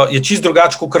 je čisto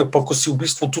drugače, ko si v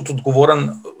bistvu tudi odgovoren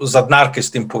za denar, ki je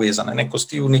s tem povezan. Ko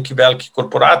si v neki veliki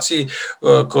korporaciji,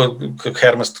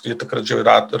 Hermes je takrat že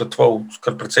ratval,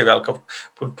 kar precej velika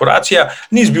korporacija,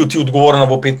 nisi bil ti odgovoren, a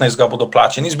bo 15 ga bodo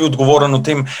plače, nisi bil odgovoren v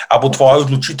tem, a bo tvoja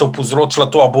odločitev povzročila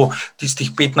to, a bo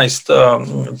tistih 15,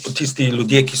 tisti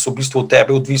ljudje, ki so v bistvu od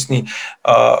tebe odvisni,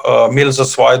 imeli za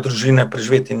svoje družine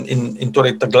preživeti. In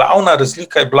torej ta glavna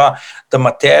razlika je bila, da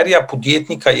materija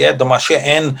podjetnika je, da ima še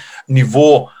en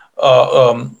nivo,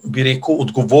 bi rekel,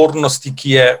 odgovornosti,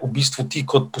 ki je v bistvu ti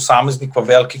kot posameznik v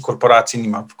veliki korporaciji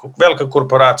nima. Velika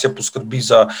korporacija poskrbi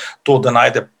za to, da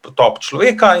najde top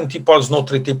človeka in ti pa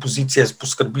znotraj te pozicije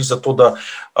poskrbi za to, da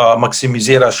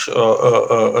maksimiziraš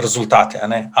rezultate.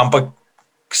 Ampak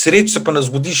k sreči se pa ne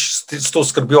zgodiš s to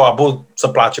skrbijo, a bo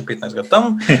za plače 15.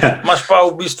 Tam imaš pa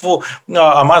v bistvu,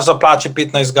 a imaš za plače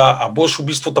 15. A boš v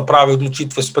bistvu ta pravi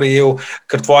odločitve sprejel,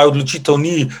 ker tvoja odločitev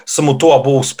ni samo to, a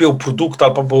bo uspel produkt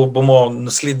ali pa bomo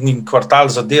naslednji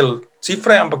kvartal zadeli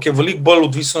cifre, ampak je veliko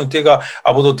bolj odvisno od tega,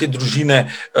 a bodo te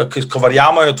družine, ki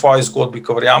verjamejo tvoji zgodbi,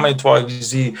 ki verjamejo tvoji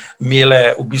viziji,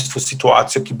 imele v bistvu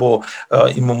situacijo, ki bo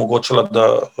jim omogočila,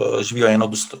 da živijo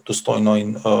eno dostojno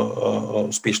in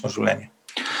uspešno življenje.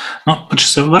 No, če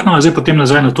se vrnemo zdaj potem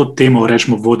nazaj na to temo,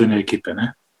 rečemo, vodenja ekipe.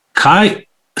 Ne? Kaj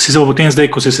si se potem zdaj,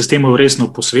 ko si se s tem resno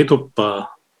posvetil,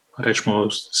 pa rečemo,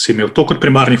 si imel to kot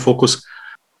primarni fokus,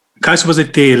 kaj so pa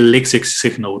zdaj te lekcije, ki si se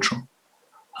jih naučil?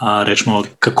 Rečemo,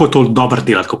 kako to dobro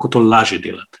delati, kako to lažje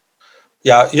delati?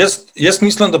 Ja, jaz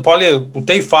mislim, da je v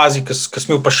tej fazi, ko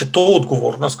sem imel pa še to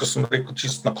odgovornost, ko sem rekel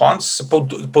čisto na koncu, se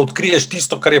pa odkriješ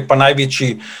tisto, kar je pa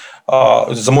največji,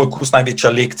 za moj okus največja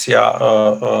lekcija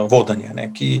vodenja.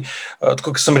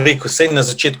 Tako kot sem rekel, sej na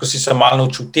začetku si se malo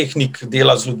naučil tehnik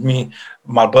dela z ljudmi,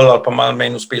 malo bolj ali pa malo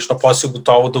manj uspešno, pa si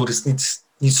ugotovil, da v resnici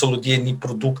niso ljudje, ni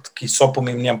produkt, ki so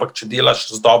pomembni, ampak če delaš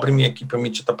z dobrimi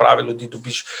ekipami, če ta pravi ljudi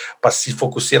dobiš, pa si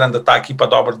fokusiran, da ta ekipa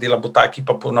dobro dela, bo ta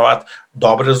ekipa ponavadi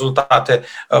dobre rezultate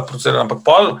producirala. Ampak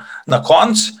pol na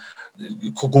koncu,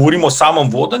 ko govorimo o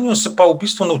samem vodenju, se pa v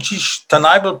bistvu naučiš ta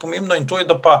najbolj pomembno in to je,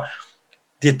 da pa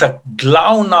da je ta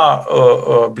glavna,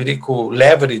 bi rekel,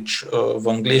 leverage v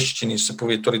angleščini se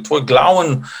pove, torej tvoj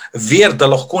glavni ver, da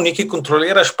lahko nekaj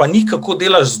kontroliraš, pa ni kako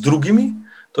delaš z drugimi.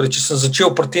 Torej, če sem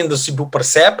začel pri tem, da si bil pri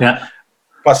sebi,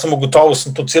 pa sem ugotovil,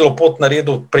 sem to celo pot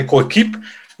naredil preko ekip,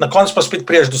 na koncu pa spet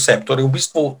priješ do sebe. Torej, v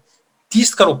bistvu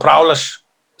tisto, kar upravljaš,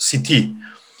 si ti.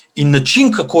 In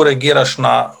način, kako reagiraš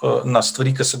na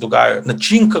stvari, ki se dogajajo,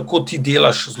 način, kako ti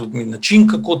delaš z ljudmi, način,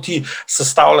 kako ti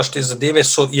sestavljaš te zadeve,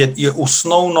 je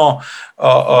osnovno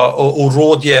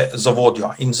orodje za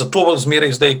vodjo. In zato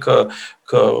zmeraj zdaj,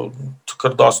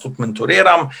 kar dosti tudi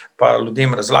mentoriram, pa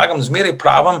ljudem razlagam, zmeraj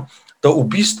pravim, da v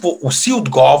bistvu vsi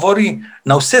odgovori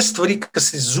na vse stvari, ki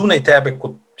se zunaj tebe,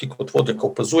 ti kot vodja,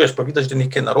 ko opazuješ, pa vidiš, da je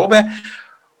nekaj narobe,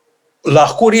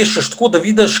 lahko rešiš tako, da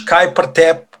vidiš, kaj pri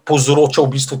tebi povzroča v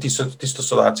bistvu tisto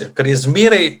situacijo. Ker je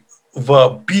zmeraj v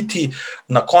biti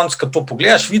na koncu, ko to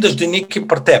pogledaš, vidiš, da je nekaj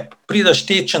pri tebi. Prideš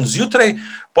tečen zjutraj,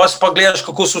 pa gledaš,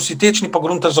 kako so vsi tečni, pa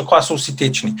gruntaš, zakaj so vsi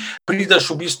tečni. Prideš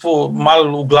v bistvu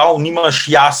malo v glavu, nimaš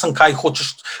jasen, kaj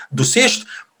hočeš doseči,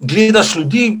 gledaš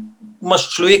ljudi,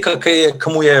 imaš človeka, ki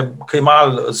je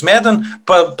malo zmeden,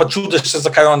 pa čudiš se,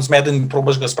 zakaj je on zmeden in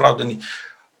probaš ga spraviti, da ni.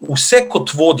 Vse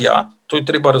kot vodja, to je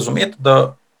treba razumeti,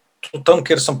 da tam,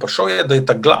 kjer sem prišel, da je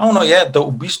ta glavno je, da v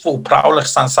bistvu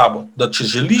upravljaš sam sabo. Da če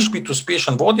želiš biti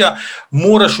uspešen vodja,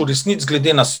 moraš v resnici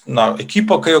glede na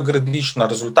ekipo, ki jo gradiš, na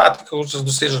rezultate, ki jo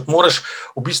dosežeš, moraš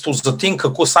v bistvu za tem,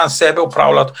 kako sam sebe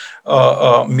upravljati,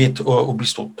 imeti v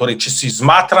bistvu. Torej, če si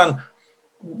zmatran,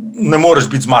 ne moreš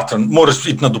biti zmatran, moraš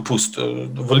iti na dopust.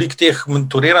 Veliko teh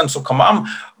mentorirancev, ki imam,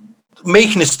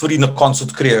 mehne stvari na koncu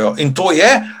odkrijejo. In to je,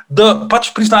 da pač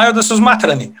priznajo, da so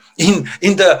zmatrani.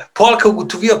 In da polka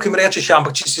ugotovijo, ki jim rečeš,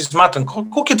 ampak če si zmatran,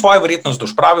 koliko je tvoja verjetnost, da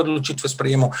boš prave odločitve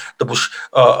sprejemal, da boš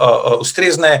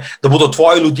ustrezne, da bodo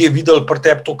tvoji ljudje videli pri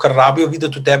tebi to, kar rabijo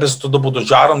videti v tebe, zato da bodo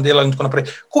žarom delali in tako naprej.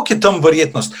 Koliko je tam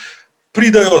verjetnost?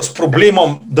 Pridajo s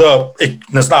problemom, da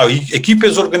ne znajo ekipe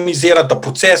zorganizirati, da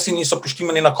procesi niso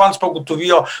poštimani, na koncu pa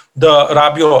ugotovijo, da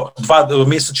rabijo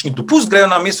 2-mesečni dopust, grejo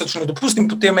na mesečni dopust in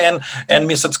potem en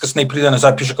mesec kasneje pride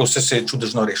nazaj, piše, kako vse se je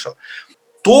čudežno rešil.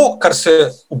 To, kar se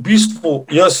v bistvu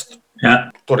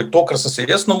torej to, kar sem se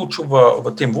jaz naučil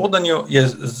v tem vodenju, je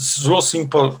zelo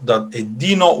simpel, da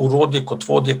edino urodje kot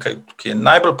vodje, ki je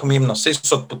najbolj pomembno, vse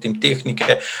so potem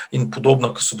tehnike in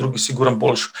podobno, ki so drugi sigurno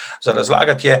boljš za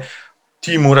razlagati, je,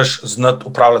 ti moraš znati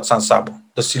upravljati sam sabo,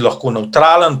 da si lahko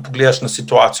nevtralen, pogledaš na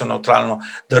situacijo nevtralno,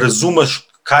 da razumeš,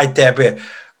 kaj tebe,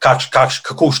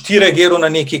 kako boš ti reagiral na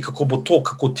nekaj, kako bo to,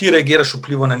 kako ti reagiraš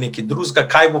vpliva na nekaj drugega,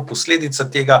 kaj bo posledica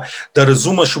tega, da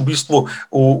razumeš v bistvu,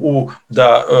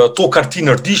 da to, kar ti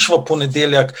narediš v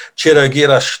ponedeljek, če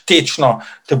reagiraš tečno,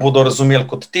 te bodo razumeli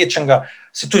kot tečenega.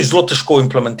 Se to je zelo težko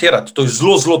implementirati. To je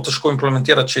zelo težko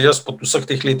implementirati, če jaz po vseh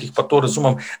teh letih pa to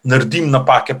razumem, naredim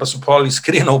napake, pa se pa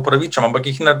iskreno upravičam,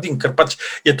 ampak jih naredim, ker pač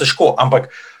je težko.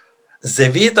 Ampak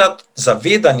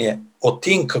zavedanje o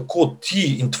tem, kako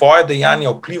ti in tvoje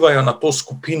dejanja vplivajo na to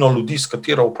skupino ljudi, s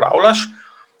katero upravljaš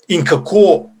in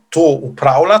kako to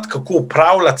upravljati, kako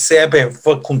upravljati sebe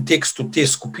v kontekstu te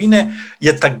skupine,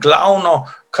 je ta glavno,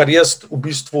 kar jaz v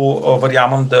bistvu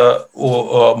verjamem, da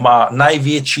ima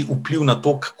največji vpliv na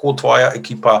to, kako tvoja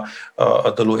ekipa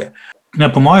deluje.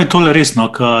 Po mojem je tole resno,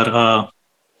 ker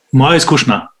moja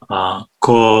izkušnja,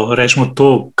 ko rečemo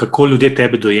to, kako ljudje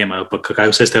tebe dojemajo, pa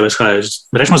kaj vse z tebe izhaja,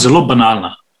 rečemo zelo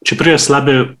banalna. Če pride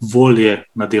slabe volje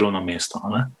na delovno mesto,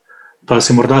 ne? Pa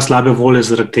si morda slabe volje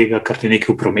zaradi tega, kar ti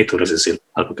nekaj v prometu razjezil,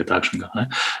 ali kaj takšnega. Ne?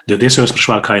 Ljudje so jo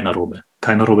sprašvali, kaj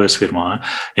je narobe s firmo. Ne?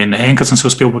 In enkrat sem se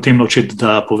uspel potem naučiti,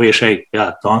 da poveš,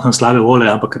 danes sem slabe volje,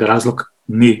 ampak razlog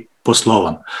ni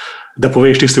posloven. Da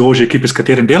poveš tiste ožje ekipe, s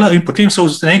katerim dela, in potem so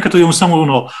enkrat tudi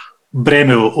samo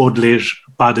breme odlež,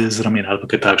 pade z ramena, ali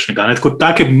kaj takšnega. Ne? Tako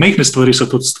take mehne stvari so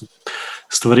tudi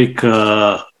stvari, ki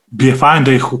bi je fajn,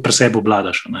 da jih pri sebi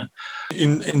obvladaš. Ne?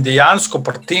 In dejansko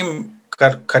pri tem,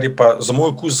 kar je pa za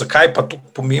moj okus, zakaj pa to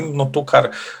pomembno, to,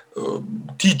 kar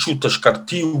ti čutiš, kar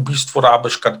ti v bistvu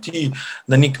rabiš, kar ti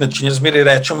na nek način, jaz zmeraj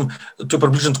rečem, to je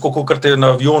približno tako, kot te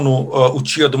na avionu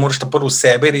učijo, da moraš ta prvo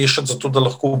sebe rešiti, zato da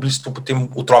lahko v bistvu potem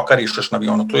otroka rešiš na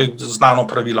avionu. To je znano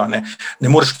pravilo. Ne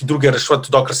moreš ti druge rešiti,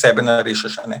 dokler sebe ne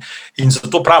rešiš. Ne? In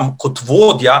zato pravim, kot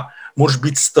vodja, moraš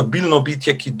biti stabilno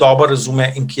bitje, ki dobro razume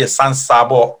in ki je sam s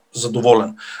sabo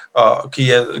zadovoljen,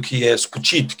 ki je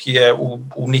spočit, ki je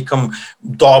v nekem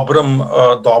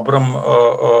dobrem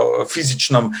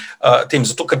fizičnem tem.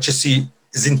 Zato, ker če si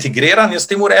zintegriran, jaz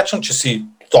temu rečem, če si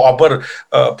dober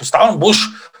postavljen, boš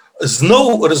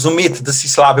znal razumeti, da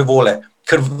si slabe volje.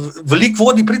 ker veliko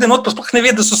vodij pride not, pa sploh ne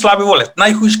ve, da so slabe volje.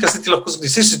 Najhujše, kar se ti lahko zgodi,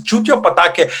 vse se čutijo pa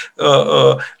take,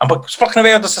 ampak sploh ne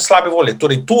vejo, da so slabe volje.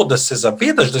 Torej to, da se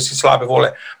zavedaš, da si slabe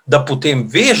volje, da potem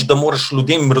veš, da moraš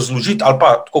ljudem razložiti, ali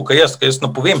pa tako, kot jaz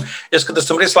ne povem, jaz, da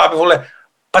sem res slabe volje,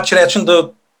 pač rečem, da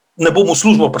ne bom v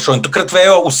službo prišel in takrat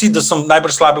vejo vsi, da sem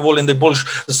najbolj slabe volje in da je boljš,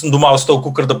 da sem doma ostal,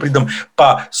 kakor da pridem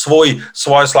pa svojo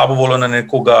slabo voljo na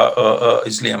nekoga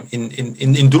izlijem.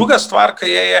 In druga stvar, ki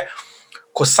je,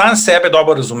 ko sam sebe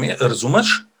dobro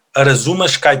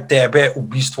razumeš, kaj tebe v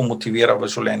bistvu motivira v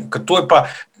življenju. Ker to je pa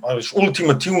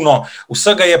ultimativno,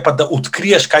 vsega je pa, da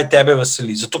odkriješ, kaj tebe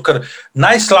veseli. Zato, ker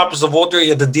najslab za vodjo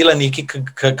je, da dela nekaj,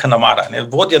 ki namara.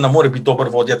 Vodja ne more biti dober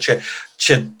vodja,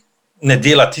 če ne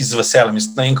dela ti z veseljem,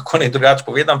 ne vem, kako naj drugače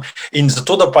povedam. In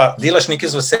zato, da pa delaš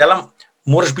nekaj z veseljem,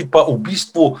 moraš biti pa v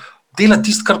bistvu delati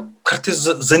tisto, kar te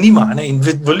zanima. Ne? In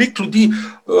veliko ljudi,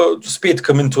 spet,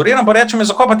 ki mentoriram, pa rečem,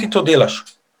 zakaj pa ti to delaš?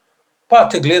 Pa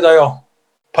te gledajo,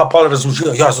 pa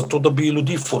razložijo, zato, da bi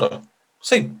ljudi furali.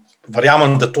 Sej,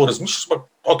 verjamem, da to razmišljaš, pa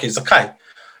ok, zakaj?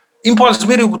 In pa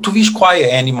zmeraj ugotoviš, kaj je.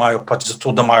 Eni imajo pač zato,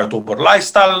 da imajo dober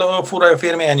lifestyle, furajo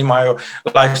firme, eni imajo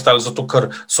lifestyle zato, ker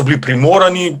so bili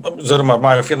primorani, oziroma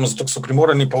imajo firme zato, ker so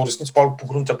primorani, pa v resnici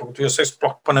pogrunte, pa gotovijo vse,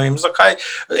 sploh pa ne vem zakaj.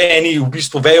 Eni v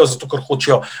bistvu vejo zato, ker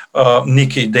hočejo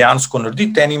nekaj dejansko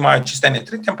narediti, eni imajo čisto ene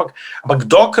tretje, ampak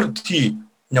dokler ti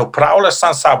ne upravljaš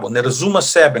sam sabo, ne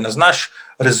razumeš sebe, ne znaš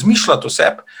razmišljati o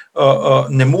sebi,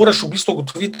 ne moreš v bistvu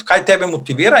ugotoviti, kaj tebe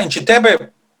motivira in če tebe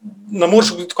ne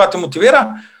moreš ugotoviti, kaj te motivira,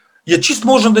 je čisto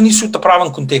možno, da nisi v ta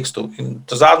pravem kontekstu. In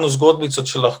ta zadnjo zgodbico,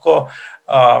 če lahko,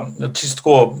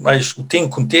 čisto v tem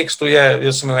kontekstu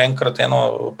jaz sem imel enkrat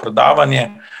eno predavanje,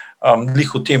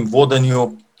 glih o tem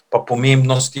vodenju, pa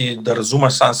pomembnosti, da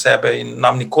razumeš sam sebe in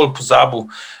nam nikoli pozabil.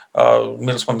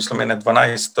 Imeli smo, mislim,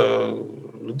 12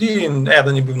 ljudi in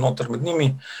eden je bil noter med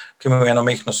njimi, ki je imel eno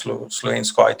majhno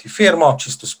slovensko IT firmo,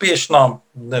 čisto uspešno,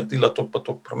 naredila toliko pa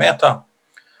toliko prometa.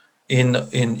 In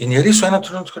je res v enem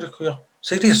trenutku rekel,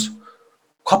 saj res,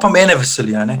 kaj pa mene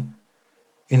veseli, ne?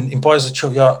 In potem je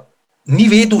začel, ni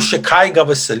vedel še, kaj ga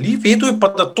veseli, vedel je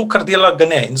pa, da to, kar dela, ga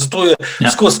ne. In zato je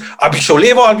skozi, ali bi šel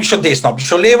levo, ali bi šel desno, bi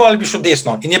šel levo, ali bi šel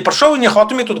desno. In je prišel in je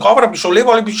hotel imeti odgovor, ali bi šel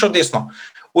levo, ali bi šel desno.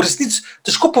 V resnici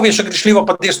težko poveš, da greš levo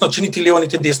pa desno, če niti levo,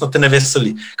 niti desno te ne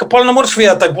veseli. Ker potem ne moreš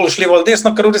vedeti, da je boljš levo ali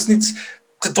desno, ker v resnici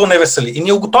te to ne veseli. In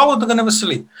je ugotovil, da ga ne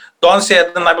veseli. Danes je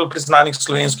eden najbolj priznanih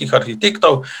slovenskih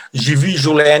arhitektov, živi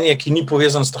življenje, ki ni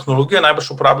povezan s tehnologijo,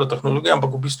 najbolj uporablja tehnologijo,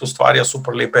 ampak v bistvu ustvarja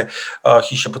super lepe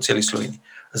hiše po celi Sloveniji.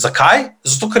 Zakaj?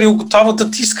 Zato, ker je ugotovil, da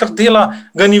tisto, kar dela,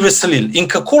 ga ni veselil. In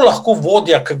kako lahko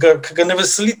vodja, ki ga ne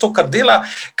veseli to, kar dela,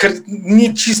 ker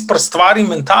ni čist prstvari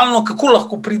mentalno, kako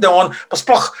lahko pride on, pa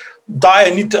sploh daje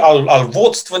niti ali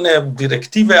vodstvene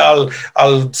direktive,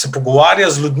 ali se pogovarja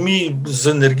z ljudmi,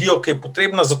 z energijo, ki je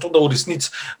potrebna, zato da v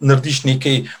resnici narediš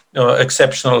nekaj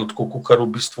exceptional, tako kar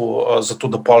v bistvu,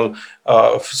 zato da pol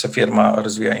se firma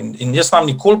razvija. In jaz nam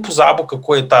nikoli pozabil,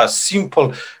 kako je ta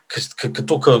simple,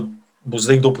 to, kar bo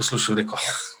zdaj kdo poslušal, rekel,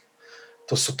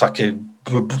 to so take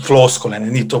floskole,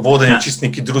 ni to vodenje čist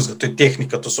nekaj drugega, to je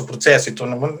tehnika, to so procesi, to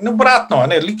ne obratno,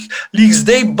 lik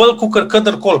zdaj bolj kot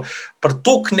kadarkoli, pri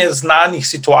toliko neznanih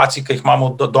situacij, ki jih imamo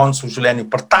danes v življenju,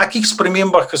 pri takih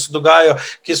spremembah, ki se dogajajo,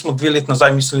 kjer smo 2 leti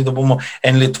nazaj mislili, da bomo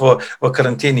 1 let v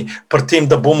karanteni, pri tem,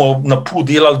 da bomo na pol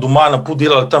delali doma, na pol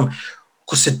delali tam.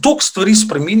 Ko se toliko stvari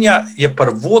spreminja, je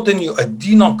pri vodenju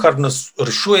edino, kar nas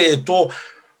rešuje, je to,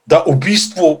 da v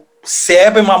bistvu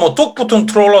sebe imamo toliko pod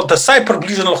kontrolo, da saj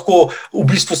približno lahko v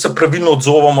bistvu se pravilno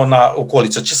odzovemo na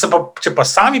okolico. Če pa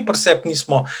sami pri sebi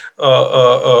nismo,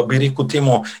 bi rekel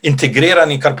temu,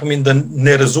 integrirani, kar pomeni, da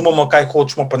ne razumemo, kaj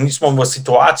hočemo, pa nismo v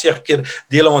situacijah, kjer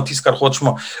delamo tisto, kar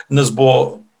hočemo, nas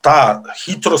bo ta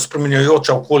hitro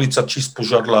spremenjajoča okolica čist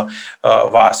požrla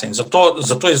vase. In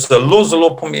zato je zelo,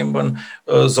 zelo pomemben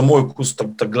za moj okus,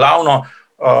 da glavno,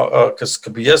 kar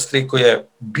bi jaz rekel, je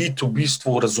biti v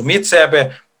bistvu, razumeti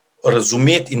sebe,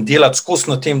 razumeti in delati skozi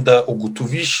na tem, da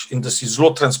ugotoviš in da si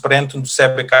zelo transparenten do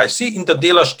sebe, kaj si in da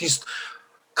delaš tisto,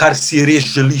 kar si res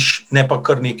želiš, ne pa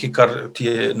kar nekaj, kar ti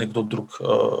je nekdo drug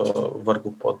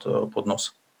vrgel pod nos.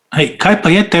 Kaj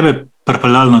pa je tebe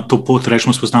pripeljalo na to pot,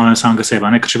 rečemo, spoznavanja samega sebe?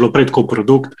 Ker če je bilo prej tako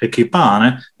produkt, ekipa,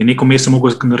 in neko mesto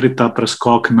mogo narediti ta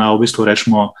preskok na v bistvu,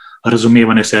 rečemo,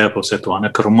 razumevanje sebe pa vse to.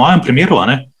 Ker v mojem primeru,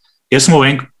 jaz sem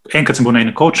enkrat sem bil na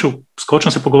enem coachu, s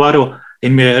coachom se pogovarjal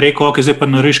in mi je rekel, ok, zdaj pa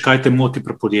nariš, kaj te moti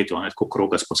pri podjetju, tako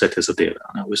kroga smo vse te zadeve.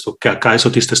 V bistvu, kaj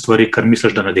so tiste stvari, kar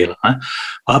misliš, da ne dela.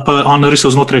 Pa on narisal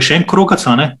znotraj še en krogac,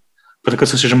 pa takrat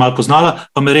sem se že malo poznala,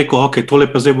 pa mi je rekel, ok, tole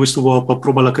pa zdaj v bistvu pa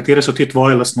probala, katere so te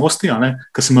tvoje lastnosti,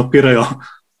 ki se mapirajo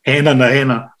ena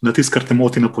na tisto, kar te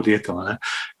moti na podjetju.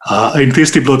 In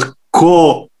tisti je bilo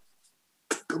tako,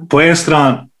 po eni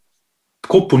strani,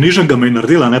 tako ponižen ga me je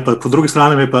naredila, pa po drugi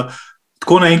strani me je pa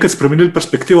tako naenkrat spremenili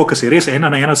perspektivo, ker se je res ena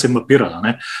na ena se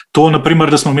mapirala. To, naprimer,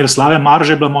 da smo imeli slabe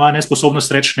marže, je bila moja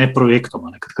nesposobnost reči ne projektom,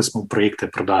 ker smo projekte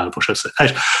prodajali.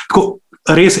 Tako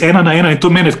res ena na ena in to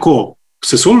meni tako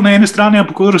sesul na eni strani,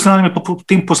 ampak po drugi strani me pa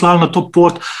potem poslali na to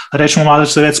pot, rečemo malo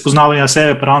več spoznavanja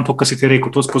sebe, pravno to, kar si ti rekel,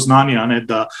 to spoznanje,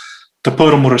 da ta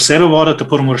prvo moraš sebe voditi, ta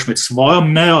prvo moraš imeti svojo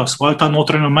mejo, svojo ta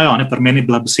notranjo mejo, pri meni je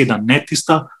bila beseda ne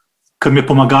tista, ki mi je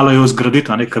pomagala jo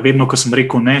zgraditi, ker vedno, ko sem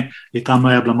rekel ne, je ta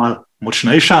meja bila malo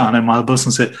močnejša, malo bolj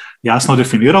sem se jasno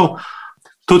definiral.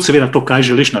 Tudi seveda to, kaj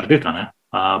želiš narediti,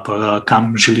 pa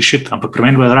kam želiš iti, ampak pri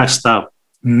meni je bila res ta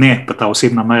ne, pa ta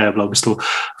osebna meja je bila v bistvu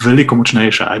veliko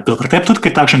močnejša. Je bilo pri tebi tudi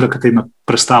kaj takšnega, kaj te je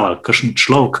predstavljal, kakšen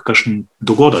človek, kakšen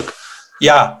dogodek?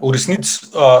 Ja, v resnici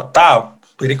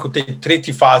bi rekel, v tej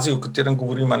tretji fazi, o katerem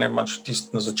govorim, tisti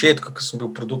na začetku, ko sem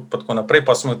bil produkt, pa tako naprej,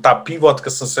 pa sem imel ta pivot,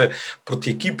 ko sem se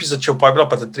proti ekipi začel, pa je bila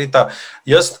pa ta tretja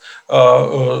jaz,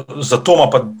 zato ima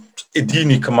pa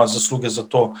edini, ki ima zasluge za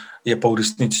to, je pa v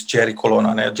resnici Jerry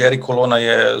Colonna. Jerry Colonna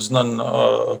je znan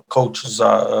coach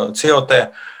za COT,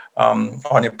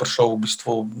 on je prišel v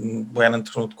bistvu v enem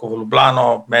trenutku v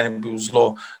Ljubljano, meni je bil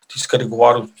zelo, tisto, kar je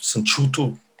govoril, sem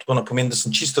čutil. To ne pomeni, da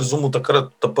sem čisto razumel takrat,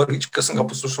 ta prvič, ko sem ga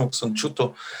poslušal, ko sem čutil.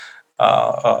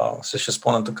 Se še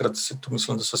spomnim takrat,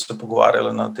 mislim, da so se pogovarjali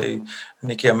na tej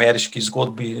neki ameriški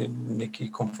zgodbi,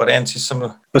 neki konferenci.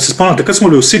 Pa se spomnim, takrat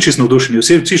smo bili vsi čisto navdušeni,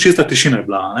 vsi čista tišina je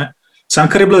bila. Sam,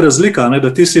 kar je bila razlika,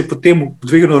 da ti si potem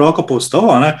dvignil roko po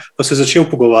ustavu, pa se začel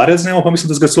pogovarjati z njim, pa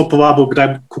mislim, da si ga celo povabil,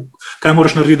 kaj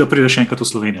moraš narediti, da prideš enkrat v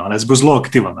Slovenijo. Je bil zelo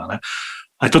aktiven.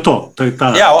 A je to? To je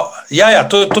ta... Ja,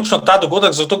 to je točno ta dogodek,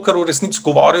 zato ker v resnici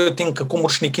govorijo o tem, kako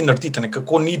moraš nekaj narediti,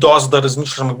 kako ni dosti, da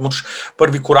razmišljaš, ampak moraš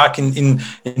prvi korak in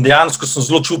dejansko sem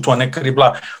zelo čutil, ker je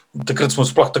bila, takrat smo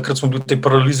bili v tej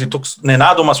paralizi,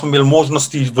 nenadoma smo imeli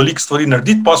možnosti veliko stvari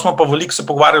narediti, pa smo pa veliko se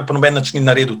pogovarjali, pa noben nič ni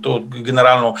naredil, to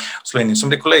generalno v Sloveniji.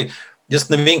 Sem rekel, jaz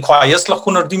ne vem, kaj jaz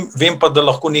lahko naredim, vem pa, da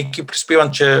lahko nekaj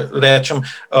prispevam, če rečem,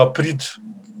 prid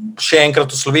še enkrat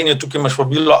v Slovenijo, tukaj imaš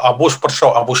vabilo, a boš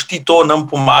prišel, a boš ti to nam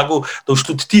pomagal, da boš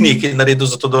tudi ti nekaj naredil,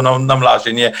 zato da nam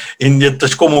lažje. In je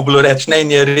težko mu bilo reči, ne, in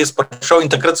je res prišel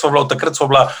in takrat sva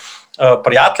bila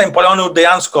prijatelja in potem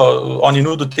dejansko on je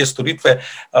nudil te storitve,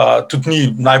 tudi ni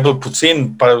najbolj pocen,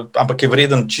 ampak je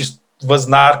vreden čist v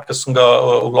znar, ki sem ga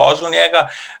vložil njega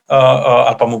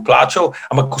ali pa mu plačal,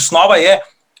 ampak osnova je,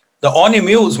 da on je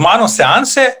imel z mano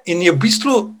seanse in je v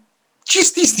bistvu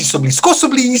čist isti so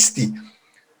bili isti.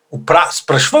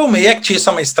 Sprašval me je,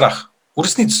 česa me je strah. V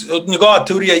resnici, njegova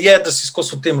teorija je, da si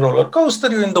skozi v tem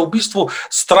rollercoasterju in da v bistvu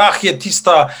strah je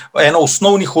tista eno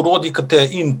osnovnih orodij, ki te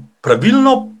in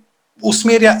pravilno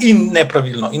usmerja in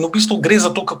nepravilno. In v bistvu gre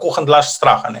za to, kako handlaš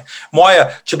strah.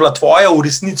 Moja, če bila tvoja v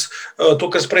resnici,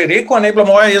 to, kar si prej rekel, ne bila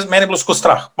moja, mene je bilo skozi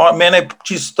strah. Mene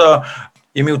je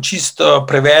imel čist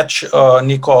preveč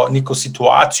neko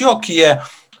situacijo, ki je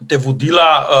te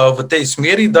vodila v tej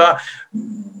smeri, da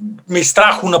me je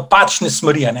strah v napačne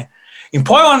smeri. In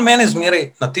potem on mene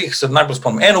zmeraj na teh, se najbolj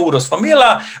spomnim, 1 uro sva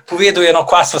imela, povedal je,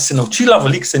 kva sva se naučila,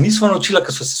 veliko se nisva naučila,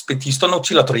 ker sva se spet isto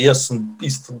naučila, torej jaz sem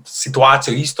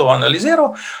situacijo isto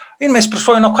analiziral in me je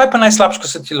sprašal, kaj pa najslabše, kar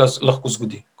se ti lahko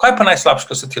zgodi? Kaj pa najslabše,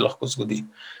 kar se ti lahko zgodi?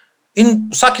 In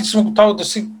vsakič sem ugotovil, da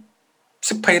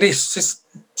se pa je res,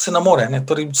 se ne more.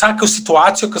 Torej, vsako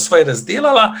situacijo, ki sva je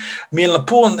razdelala, mi je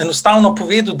lepo enostavno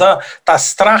povedal, da ta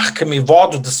strah, ki mi je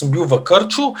vodil, da sem bil v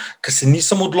krču, ki se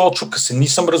nisem odločil, ki se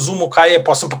nisem razumel, kaj je,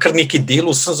 pa sem pa kar nekaj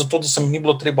delal, sem zato, da se mi ni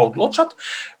bilo treba odločati,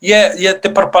 je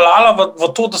te pripeljala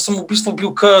v to, da sem v bistvu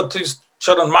bil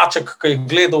črn maček, ki je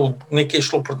gledal, nekaj je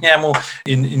šlo proti njemu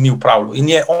in ni upravljal. In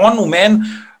je on v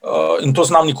meni, in to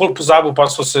znam nikoli pozabil, pa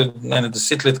so se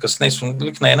 10 let kasneje, smo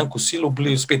na enem kosilu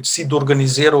bili spet SID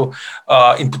organiziral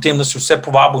in potem nas je vse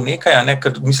povabil nekaj,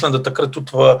 ker mislim, da takrat tudi,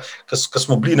 ko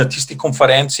smo bili na tisti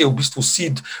konferenci, v bistvu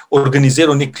SID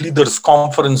organiziral nek leaders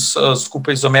conference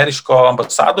skupaj z ameriško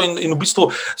ambasado in v bistvu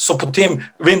so potem,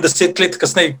 vem, 10 let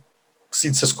kasneje, si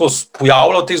se skozi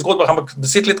pojavljal v teh zgodbah, ampak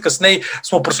 10 let kasneje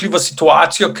smo prišli v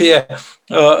situacijo, ki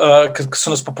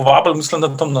so nas pa povabili, mislim, da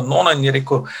tam na Nona in je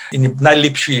rekel, in je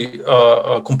najlepši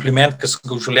kompliment, ki sem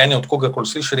ga v življenju od kogarkoli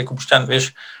slišal, rekel, Boštjan,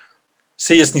 veš,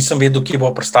 saj jaz nisem vedel, kje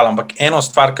bo prestala, ampak eno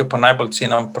stvar, ki pa najbolj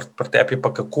cenim pri tebi, je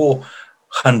pa kako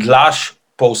handlaš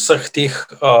po vseh teh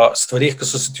stvarih, ki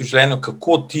so se ti v življenju,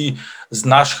 kako ti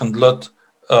znaš handlati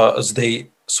zdaj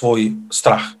svoj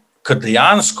strah. Ker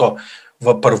dejansko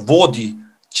v prvodi,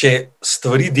 če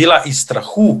stvari dela iz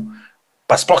strahu,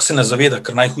 pa sploh se ne zaveda,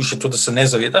 ker najhujše je to, da se ne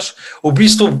zavedaš, v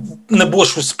bistvu ne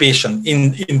boš uspešen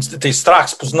in te je strah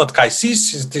spoznati, kaj si,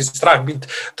 te je strah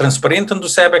biti transparenten do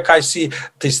sebe, kaj si,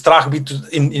 te je strah biti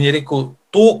in je rekel,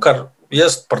 to, kar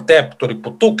jaz pri tebi, torej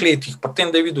po toliko letih, pri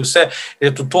tem, da je videl vse,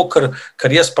 je to, kar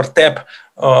jaz pri tebi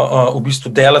v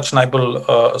bistvu delač najbolj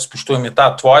spoštujem, je ta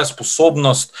tvoja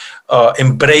sposobnost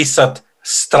embraceati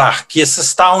strah, ki je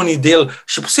sestavni del,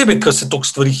 še posebej, ker se toliko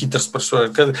stvari hitro sprašuje,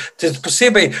 ker te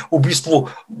posebej v bistvu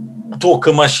to,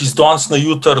 kar imaš iz danes na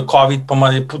jutr, COVID, pa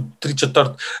ima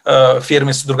 3/4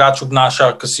 firme se drugače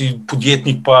obnaša, ker si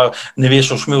podjetnik, pa ne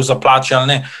veš, boš imel za plače ali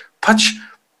ne, pač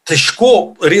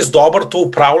težko res dobro to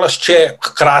upravljaš, če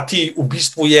hkrati v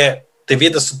bistvu je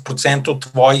 90%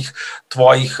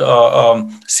 tvojih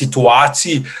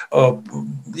situacij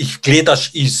jih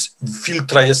gledaš iz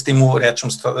filtra, jaz temu rečem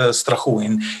strahu.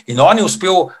 In on je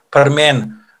uspel pri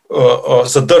meni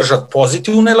zadržati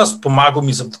pozitivne, pomagal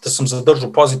mi, da sem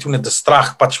zadržal pozitivne, da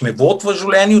strah pač me vodi v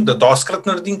življenju, da doskrat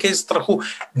naredim kaj iz strahu,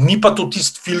 ni pa to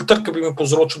tisti filter, ki bi mi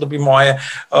povzročil, da bi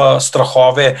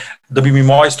mi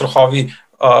moji strahovi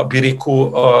bi rekel,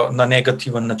 na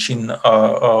negativen način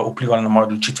vplivali na moje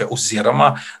odločitve,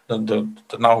 oziroma, da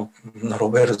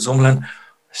narobe razumljen,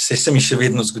 se mi še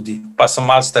vedno zgodi. Pa sem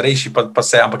malo starejši,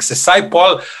 ampak se saj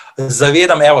pol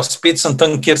zavedam, spet sem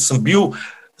tam, kjer sem bil,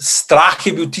 strah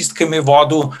je bil tisti, ki me je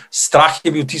vodil, strah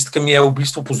je bil tisti, ki mi je v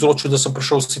bistvu povzročil, da sem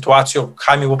prišel v situacijo,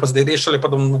 kaj mi bo pa zdaj rešili,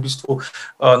 pa da bom v bistvu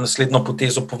naslednjo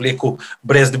potezo povlekel,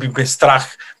 brez da bi me strah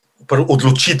pri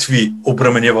odločitvi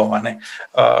obremenjeval.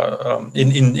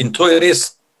 In to je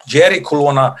res Jerry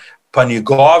Colonna, pa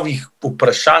njegovih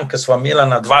vprašanj, ki sva imela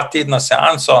na 2 tedna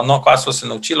seanso, kaj sva se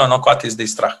naučila, kaj ti je zdaj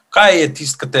strah. Kaj je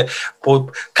tisto,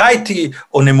 kaj ti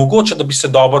onemogoča, da bi se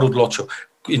dobro odločil.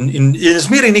 In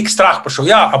zmeraj nek strah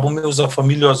prišel, a bom imel za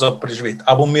familijo za preživeti,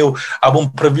 a bom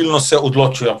pravilno se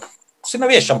odločil. Se ne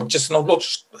veš, ampak če se ne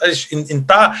odločiš. In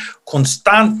ta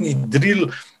konstantni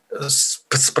drill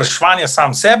spraševanja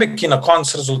sam sebe, ki na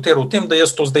koncu rezultira v tem, da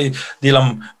jaz to zdaj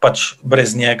delam pač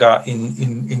brez njega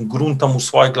in gruntam v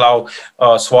svoj glav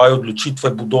svoje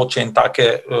odločitve bodoče in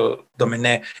take, da me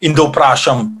ne, in da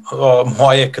vprašam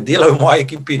moje, ki delajo v moji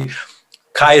ekipi,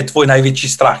 kaj je tvoj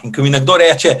največji strah. In ko mi nekdo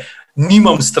reče,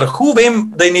 nimam strahu,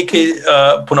 vem, da je nekaj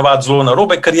ponavadi zelo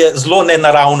narobe, ker je zelo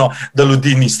nenaravno, da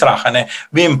ljudi ni straha.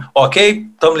 Vem,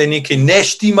 tamle nekaj ne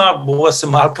štima, bova se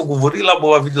malo pogovorila,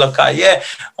 bova videla, kaj je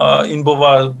in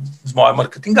bova z mojo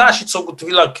marketingašico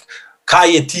ugotovila,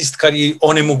 kaj je tisto, kar je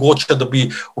onemogoče, da bi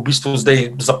v bistvu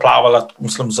zdaj zaplavala,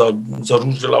 mislim,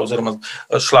 zaružila oziroma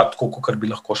šla tako, kot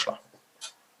bi lahko šla.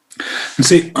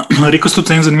 Rekel si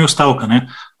tudi en zanimiv stavek,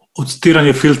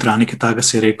 odstiranje filtra, nekaj takega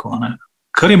si rekel,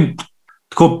 kar je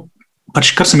tako,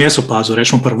 pač kar sem jaz opazil,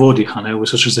 rečemo pri vodih, v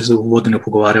se še zdaj v vodenju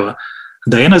pogovarjava,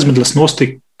 da ena izmed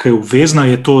lastnosti, ki je obvezna,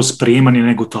 je to sprejemanje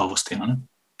negotovosti.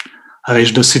 A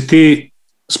veš, da si ti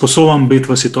sposoben biti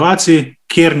v situaciji,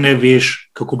 kjer ne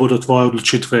veš, kako bodo tvoje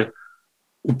odločitve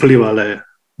vplivale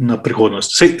na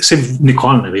prihodnost. Sej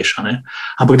nikoli ne veš,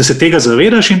 ampak da se tega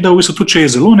zavedaš in da v bistvu tudi, če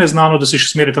je zelo neznano, da si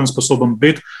še smeri tam sposoben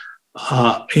biti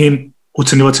in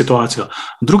ocenjevati situacijo.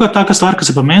 Druga taka stvar, ki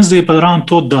se pa meni zdi, je pa ravno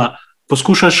to, da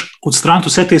poskušaš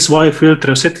odstraniti vse te svoje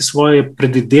filtre, vse te svoje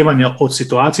predvidevanja od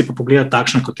situacij, pa pogledati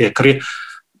takšne, kot je. Ker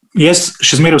jaz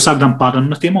še zmeraj vsak dan padam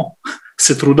na temo,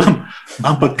 se trudim,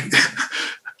 ampak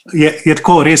je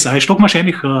tako res. Toliko imaš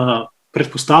enih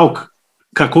predpostavk,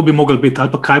 kako bi mogli biti, ali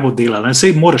pa kaj bo delali.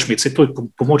 Sej moraš imeti, sej to je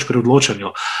pomoč pri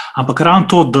odločanju. Ampak ravno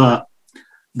to,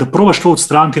 da probaš to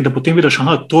odstraniti in da potem vidiš,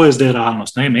 to je zdaj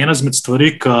realnost. Ena izmed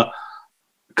stvari,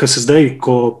 ki se zdaj,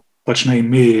 ko pač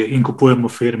mi in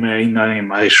kupujemo firme in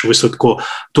v bistvu tako,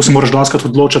 to se moraš doskrat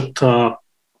odločiti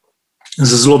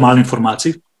za zelo malo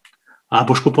informacij, a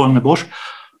boš kupil ali ne boš.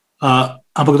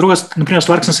 Ampak druga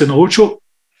stvar, ki sem se naučil,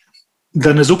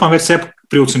 da ne zaupam več sebi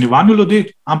pri ocenjevanju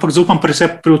ljudi, ampak zaupam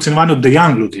pri ocenjevanju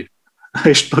dejanj ljudi.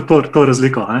 To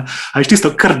razliko.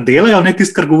 Tisto, kar delajo, ne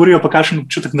tisto, kar govorijo, pa kakšen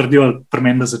občutek naredijo pri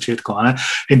meni na začetku.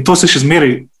 In to se še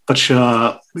zmeraj,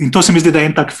 in to se mi zdi, da je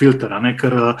en tak filter,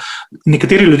 ker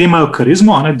nekateri ljudje imajo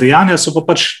karizmo, dejanja so pa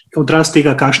pač odraz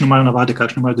tega, kakšne imajo navade,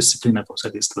 kakšne imajo discipline, pa vse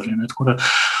te stvari. Tako da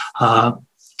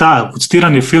ta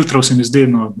odstiranje filtrov se mi zdi,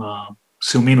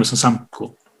 se omenil, sem sam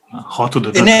hotel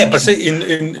dodati.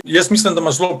 In jaz mislim, da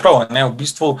ima zelo prav. V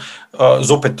bistvu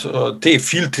zopet te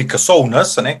filtri, ki so v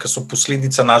nas, ki so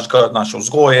posledica naše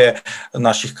vzgoje,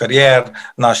 naših karier,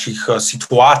 naših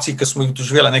situacij, ki smo jih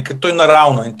doživeli, ker to je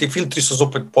naravno in te filtri so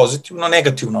zopet pozitivno,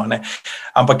 negativno.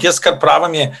 Ampak jaz kar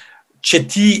pravim je, če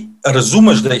ti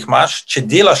razumeš, da jih imaš, če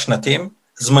delaš na tem,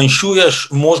 zmanjšuješ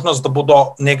možnost, da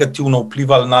bodo negativno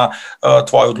vplivali na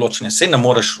tvoje odločanje. Sej ne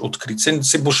moreš odkriti,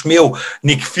 sej boš imel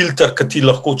nek filter, ki ti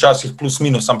lahko včasih plus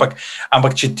minus,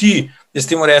 ampak če ti, jaz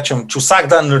temu rečem, če vsak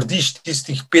dan narediš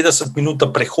tistih 50 minut,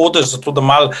 da prehodiš, zato da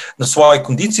malo na svoji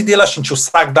kondiciji delaš, in če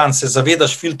vsak dan se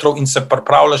zavedaš filtrov in se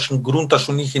pripravljaš in gruntaš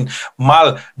v njih in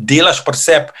malo delaš pri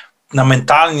sebi na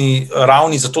mentalni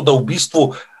ravni, zato da v bistvu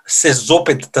se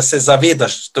zopet, da se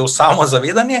zavedaš, to je samo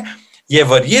zavedanje, je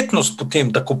verjetnost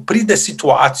potem, da ko pride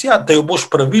situacija, da jo boš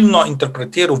pravilno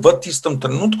interpretiral v tistem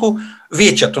trenutku,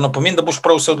 večja. To ne pomeni, da boš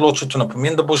prav vse odločil, to ne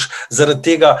pomeni, da boš zaradi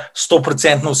tega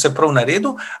 100% vse prav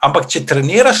naredil, ampak če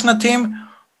treniraš na tem,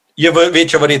 je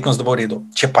večja verjetnost, da bo v redu.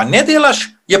 Če pa ne delaš,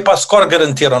 je pa skoraj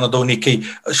garantirano, da bo nekaj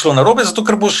šlo narobe, zato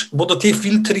ker bodo te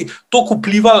filtri toliko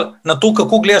vplivali na to,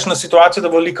 kako gledaš na situacijo,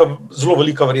 da bo zelo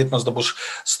velika verjetnost, da boš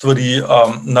stvari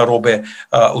narobe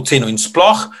ocenil. In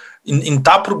sploh, in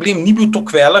ta problem ni bil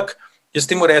toliko velik, jaz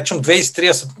temu rečem 20,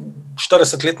 30,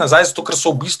 40 let nazaj, zato ker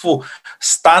so v bistvu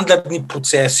standardni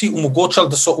procesi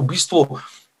omogočali, da so v bistvu,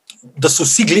 da so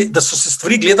se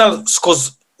stvari gledali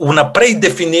skozi vnaprej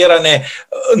definirane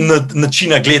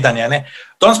načine gledanja. Ne?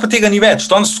 Danes pa tega ni več.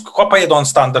 Kaj pa je danes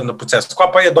standardni proces?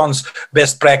 Kaj pa je danes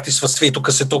best practice v svetu,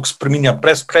 ki se toliko spreminja?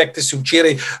 Best practice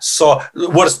včeraj so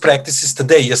worst practices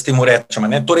today, jaz temu rečem.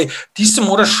 Ne? Torej, ti se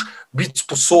moraš biti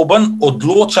sposoben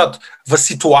odločati v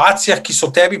situacijah, ki so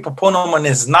tebi popolnoma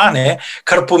neznane,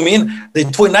 kar pomeni, da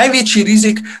je tvoj največji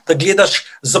rizik, da gledaš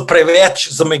za preveč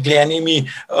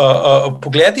zamegljenimi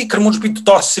pogledi, ker moraš biti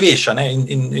to svež.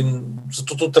 In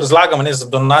zato tudi razlagam, za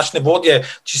današnje vodje,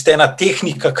 čisto ena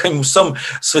tehnika, ki jim vsem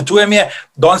svetujem je,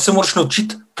 da se moraš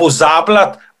naučiti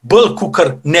pozabljati, bolj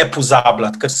kakor ne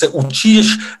pozabljati, ker se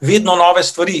učiš vedno nove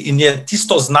stvari in je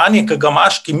tisto znanje, ki ga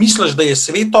imaš, ki misliš, da je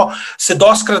sveto, se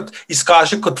dostikrat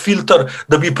izkaže kot filter,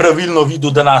 da bi pravilno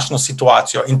videl današnjo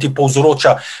situacijo in ti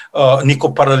povzroča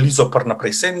neko paralizo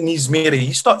naprej. Vse ni zmeraj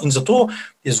isto in zato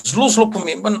je zelo, zelo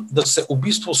pomemben, da se v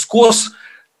bistvu skozi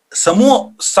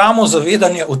samo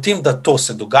zavedanje o tem, da to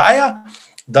se dogaja,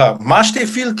 da imaš te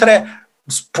filtre,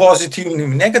 s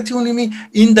pozitivnimi, negativnimi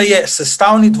in da je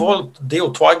sestavni del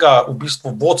tvojega v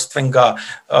bistvu vodstvenega,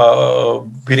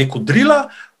 bi rekel, drila,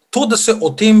 to, da se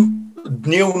o tem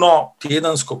dnevno,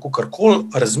 tedensko, kakorkoli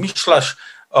razmišljaš,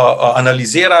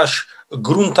 analiziraš,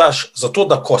 gruntaš, zato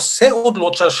da ko se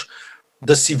odločaš,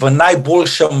 da si v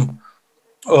najboljšem,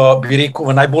 bi rekel,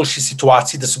 v najboljši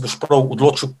situaciji, da se boš prav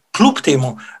odločil, kljub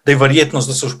temu, da je verjetnost,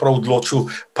 da se boš prav odločil,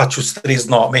 pač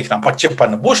ustrezno mehna. Ampak če pa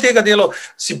ne boš tega delal,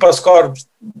 si pa skoraj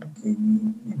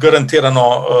garantirano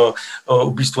v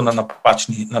bistvu na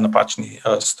napačni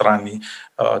strani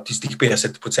tistih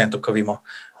 50%, ki vemo,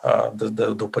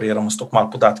 da operiramo s toliko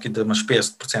malo podatki, da imaš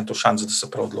 50% šans, da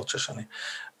se prav odločiš.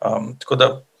 Tako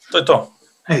da, to je to.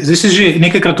 Zdaj si že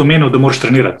nekajkrat omenil, da moraš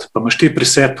trenirati, pa imaš ti pri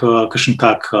sebi kakšen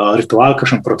tak ritual,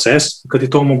 kakšen proces, ki ti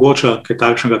to omogoča, kaj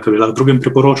takšnega, ki bi lahko drugim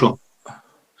priporočil?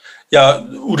 Ja,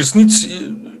 v resnici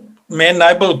meni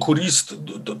najbolj korist,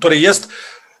 torej jaz,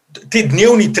 te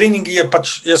dnevni treningi je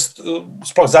pač, jaz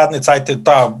sploh zadnje cajte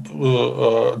ta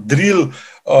drill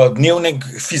dnevnih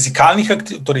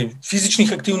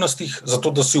fizičnih aktivnostih,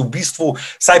 zato da si v bistvu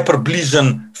saj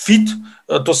približen fit,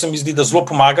 to se mi zdi, da zelo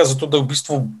pomaga, zato da je v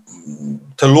bistvu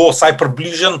telo saj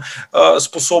približen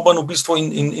sposoben v bistvu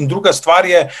in druga stvar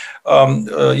je,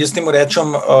 jaz temu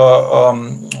rečem,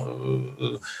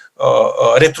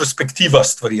 retrospektiva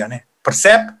stvari, pri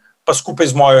sebi pa skupaj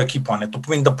z mojo ekipo. To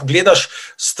pomeni, da pogledaš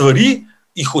stvari,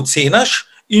 jih oceniš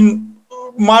in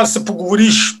malo se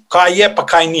pogovoriš, kaj je pa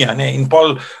kaj ni. In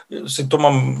pol, se to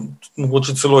imam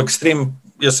mogoče celo ekstrem,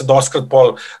 jaz se dostikrat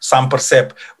pol sam pri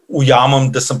sebi ujamem,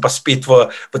 da sem pa spet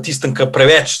v tistem, ki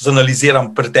preveč zanaliziram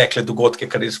pretekle dogodke,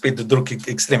 kar je spet drugi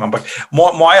ekstrem. Ampak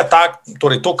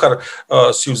torej to, kar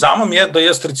si vzamem, je, da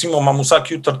jaz recimo imam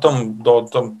vsak jutr tam do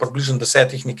približno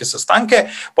 10 neke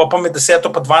sestanke, pa med 10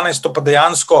 pa 12 pa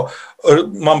dejansko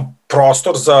imam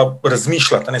prostor za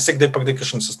razmišljati. Ne se kdaj pa kdaj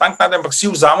kakšen sestanek najdem, ampak si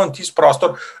vzamem tisti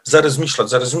prostor za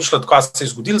razmišljati, kaj se je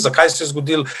zgodilo, zakaj se je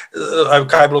zgodilo,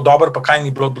 kaj je bilo dobro, pa kaj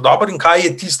ni bilo dobro in kaj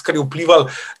je tisto, kar je vplivalo,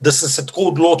 da sem se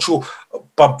tako odločil,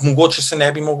 pa mogoče se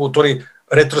ne bi mogel, torej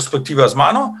retrospektiva z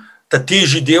mano, ta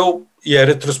težji del je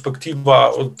retrospektiva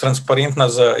transparentna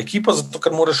za ekipo, zato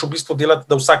ker moraš v bistvu delati,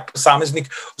 da vsak posameznik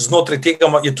znotraj tega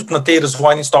je tudi na tej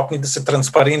razvojni stopni, da se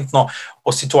transparentno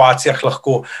o situacijah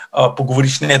lahko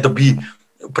pogovoriš, ne da bi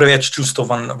preveč čustev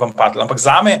vam padlo. Ampak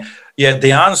zame je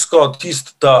dejansko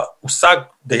tisto, da vsak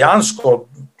dejansko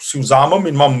si vzamem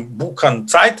in imam bukan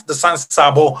cajt, da sam s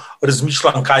sabo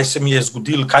razmišljam, kaj se mi je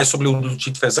zgodilo, kaj so bile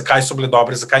odločitve, zakaj so bile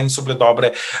dobre, zakaj niso bile dobre,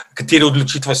 katere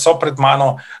odločitve so pred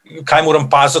mano, kaj moram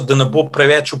paziti, da ne bo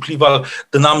preveč vplival,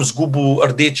 da nam zgubil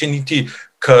rdeče niti,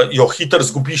 ki jo hitro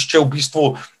zgubiš, če v bistvu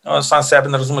sam sebe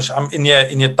ne razumeš.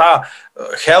 In je ta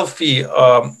healthy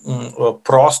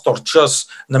prostor, čas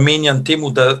namenjen temu,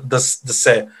 da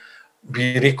se,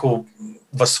 bi rekel,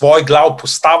 v svoj glav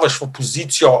postaviš v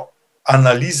pozicijo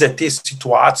analize te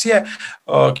situacije,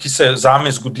 ki se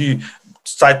zame zgodi,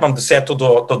 cajt imam 10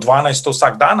 do 12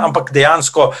 vsak dan, ampak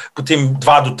dejansko potem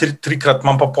 2 do 3 krat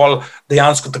imam pa pol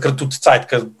dejansko takrat tudi cajt,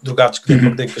 ker drugače,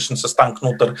 da je kakšen sestank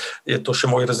noter, je to še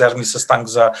moj rezervni sestank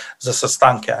za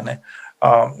sestanke.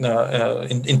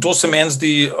 In to se meni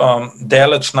zdi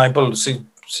daleč najbolj,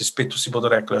 si spet vsi bodo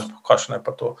rekli, kakšna je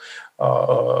pa to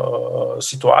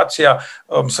situacija,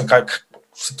 mislim, kaj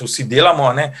se to vsi delamo,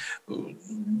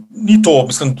 ni to,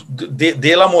 mislim,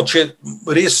 delamo, če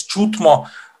res čutimo,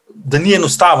 da ni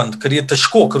enostaven, ker je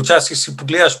težko, ker včasih si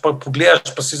pogledaš,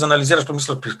 pa si zanaliziraš, pa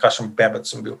misliš, kakšen bebec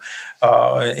sem bil.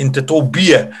 In te to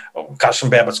ubije, kakšen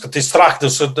bebec, ker te je strah,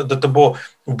 da te bo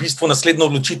v bistvu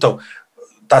naslednjo odločitev.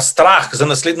 Ta strah za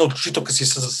naslednjo odločitev, ki si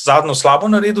se zadnjo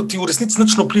slabo naredil, ti v resnici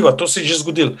nič ne vpliva, to se je že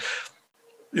zgodilo.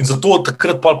 In zato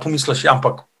takrat pa pomisliš,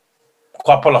 ampak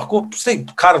kaj pa lahko,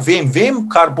 kar vem,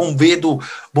 kar bom vedel,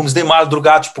 bom zdaj malo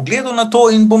drugače pogledal na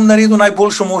to in bom naredil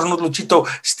najboljšo možno odločitev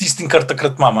s tistim, kar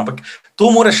takrat imam. Ampak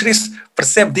to moraš res pri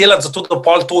sebi delati, zato da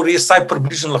pol to res saj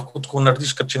približno lahko tako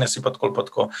narediš, ker če ne si pa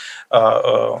tako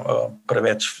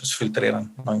preveč sfiltriran,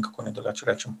 no in kako ne drugače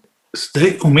rečem.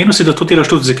 Zdaj, omenil si, da to delaš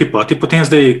tudi z ekipo, a ti potem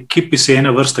zdaj ekipi si ene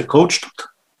vrste coach tudi,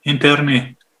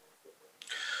 interni?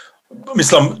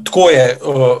 Mislim, tako je,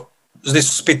 zdaj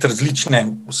so spet različne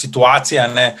situacije,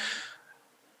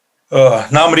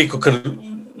 nam rekel, ker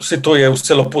vse to je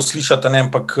vse lepo slišati,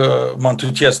 ampak imam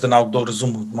tudi jaz, da kdo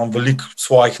razumel, imam veliko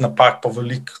svojih napak, pa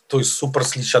veliko, to je super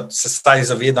slišati, se staj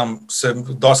zavedam, se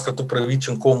dostkrat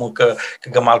upravičim komu,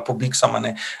 ki ga malo pobiksam,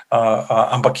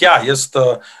 ampak ja, jaz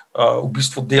v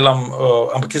bistvu delam,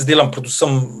 ampak jaz delam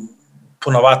predvsem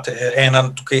ponavadi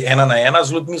tukaj ena na ena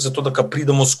z ljudmi, zato da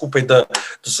pridemo skupaj, da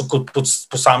so kot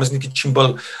posamezniki čim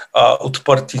bolj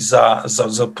odprti za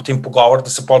potem pogovor,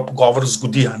 da se pogovor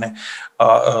zgodi.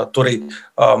 Torej,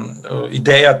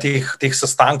 ideja teh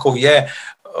sestankov je,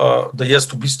 da jaz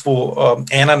v bistvu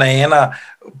ena na ena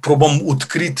probam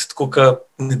odkriti, tako kot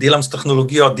ne delam s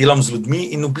tehnologijo, delam z ljudmi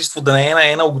in v bistvu, da na ena na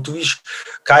ena ugotoviš,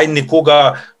 kaj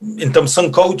nekoga, in tam sem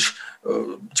coach,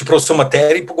 čeprav se o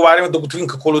materiji pogovarjamo, da ugotovim,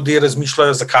 kako ljudje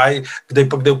razmišljajo, zakaj,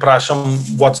 kdaj vprašam,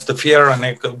 what's the fear,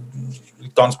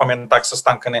 danes pa meni tak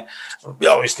sestank,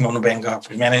 jaz nimam nobenega,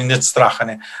 pri meni ni nič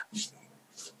straha,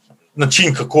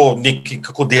 način,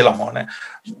 kako delamo,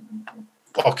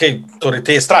 Ok, torej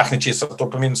te je strah nečesa, to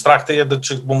pomeni strah te je, da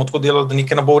če bomo tako delali, da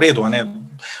nekaj ne bo v redu,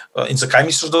 In zakaj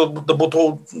misliš, da bo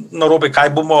to narobe, kaj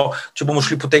bomo, če bomo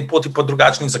šli po tej poti pa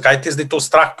drugačni, zakaj te je zdaj to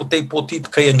strah po tej poti,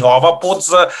 kaj je nova pot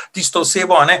za tisto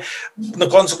osebo, Na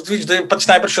koncu kot vidiš, da je pač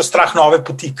najbrž strah nove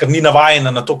poti, ker ni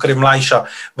navajena na to, ker je mlajša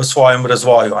v svojem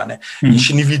razvoju, In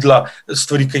še ni videla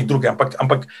stvari, kaj druge,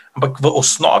 ampak v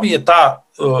osnovi je ta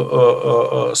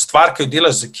stvar, ki jo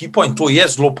delaš z ekipo, in to je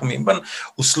zelo pomemben.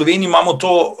 V Sloveniji imamo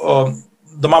to,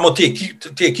 da imamo te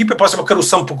ekipe, pa se pa kar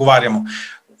vsem pogovarjamo.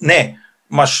 Ne,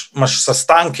 imaš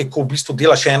sestanke, ko v bistvu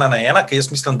delaš ena na ena, ker jaz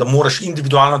mislim, da moraš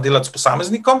individualno delati s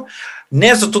posameznikom,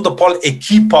 ne zato, da pol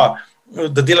ekipa,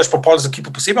 da delaš pa pol z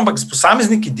ekipo posebej, ampak s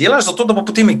posamezniki delaš zato, da bo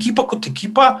potem ekipa kot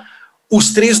ekipa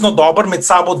ustrezno dobro med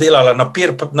sabo delala na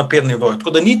per nivoju.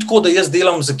 Tako da ni tako, da jaz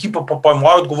delam z ekipo, pa je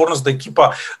moja odgovornost, da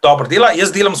ekipa dobro dela.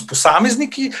 Jaz delam s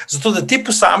posamezniki, zato da te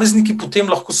posamezniki potem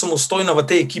lahko samostojno v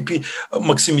tej ekipi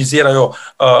maksimizirajo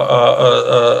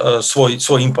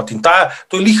svoj input. In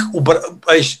to je lih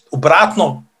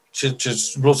obratno, če je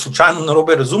bilo slučajno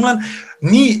narobe razumljen,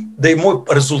 ni, da je moj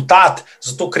rezultat,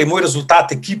 zato ker je moj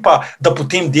rezultat ekipa, da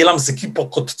potem delam z ekipo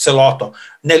kot celoto.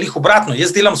 Ne, lih obratno,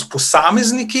 jaz delam s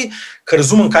posamezniki, ker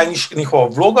razumem, kaj je njihova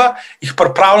vloga, jih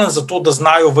pripravljam za to, da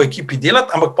znajo v ekipi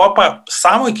delati, ampak pa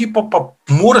samo ekipo pa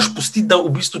moraš pustiti, da v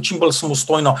bistvu čim bolj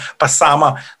samostojno pa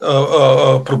sama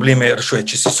probleme rešuje.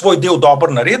 Če si svoj del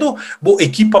dobro naredil, bo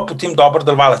ekipa potem dobro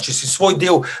delovala. Če si svoj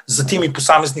del z temi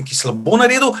posamezniki slabo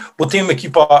naredil, bo potem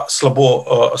ekipa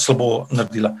slabo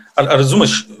naredila.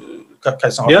 Razumeš,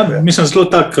 kaj sem hotel? Ja, mislim, zelo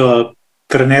tak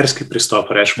trenerski pristop,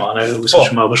 rečemo,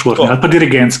 če malo športni, ali pa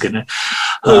dirigentski.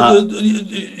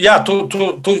 Ja, to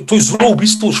je zelo v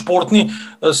bistvu športni.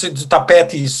 Ta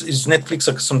peti iz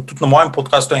Netflixa, ki sem tudi na mojem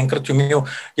podcastu enkrat imel,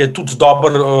 je tudi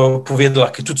dobro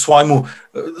povedala, ki je tudi svojemu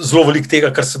zelo veliko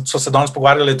tega, kar so se danes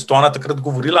pogovarjali, je tudi ona takrat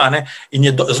govorila, in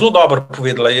je zelo dobro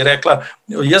povedala. Je rekla,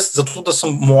 jaz zato, da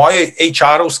sem moj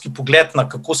HR-ovski pogled na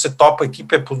kako se top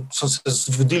ekipe, sem se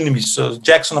z vodilnimi, s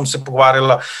Jacksonom se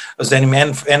pogovarjala, z enim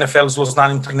NFL zelo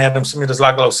znanim trenerjem, sem mi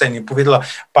razlagala vse in je povedala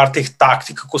par teh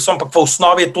taktik, kako so, ampak v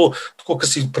osnovi je to, tako kot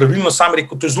si pravilno sam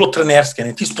rekel, to je zelo trenerske.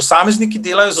 Tisti posamezniki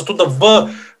delajo zato, da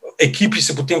v ekipi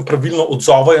se potem pravilno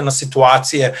odzovajo na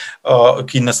situacije,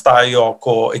 ki nastajajo,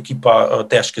 ko ekipa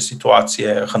težke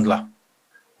situacije handla.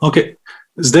 Ok,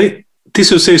 zdaj ti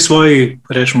si vsej svoji,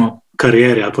 rečemo,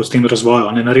 karieri ali pa s tem razvoju,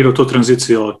 naredil to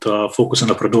tranzicijo od fokusa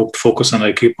na produkt, fokusa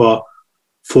na ekipo,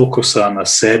 fokusa na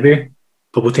sebi,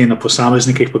 pa potem na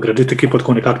posameznikih, pa graditi ekipo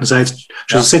tako nekako nazaj.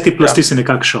 Čez vse ti plasti si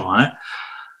nekako šel,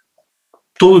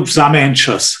 To vzame en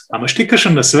čas. A imaš ti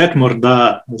kakšen nasvet,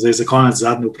 morda zdaj za konec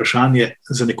zadnje vprašanje,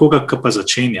 za nekoga, ki pa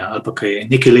začenja ali pa ki je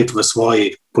nekaj let v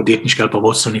svoji podjetniški ali pa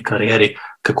vodstveni karieri,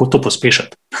 kako to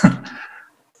pospešati?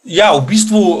 Ja, v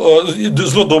bistvu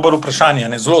zelo dobro vprašanje,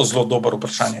 zelo dobro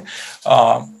vprašanje.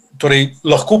 Torej,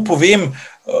 lahko povem,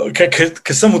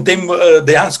 ker sem v tem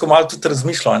dejansko malo tudi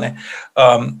razmišljal,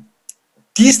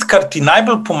 Tisto, kar ti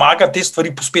najbolj pomaga te stvari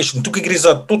pospešiti, in tukaj gre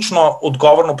za točno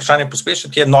odgovor na vprašanje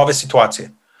pospešiti, je nove situacije.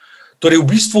 Torej, v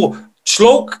bistvu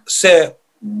človek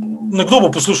nekdo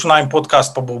bo poslušal najmen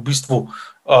podcast, pa bo v bistvu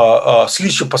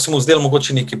slišal, pa se mu zdelo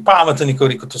mogoče nekaj pametno,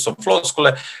 nekaj rekel, to so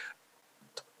floskule.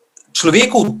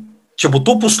 Človeku, če bo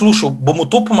to poslušal, bo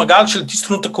mu to pomagalo, če tisti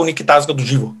trenutek nekaj takega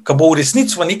doživel. Ko bo v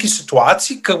resnici v neki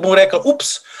situaciji, ko bo rekel,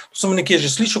 ups, to sem nekje že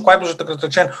slišal, kaj bo že takrat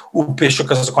rečen, upešil,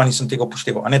 zakaj nisem tega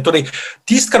upošteval. Torej,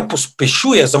 tisto, kar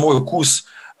pospešuje za moj okus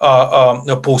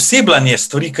poosebljanje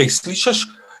stvari, ki jih slišiš,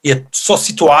 so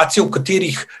situacije, v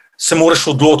katerih se moraš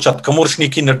odločati, ko moraš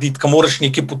nekaj narediti, ko moraš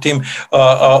nekaj potem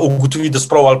ugotoviti, da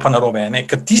sprav ali pa narobe.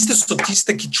 Ker tiste so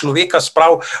tiste, ki človeka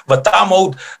sprav v ta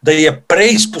mod, da je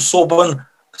prej sposoben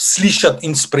slišati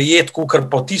in sprejeti, kot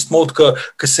pa tisti mod,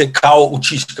 ki se kao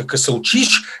učiš, ki se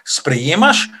učiš,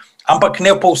 sprejemaš, ampak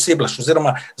ne poosebljaš,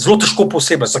 oziroma zelo težko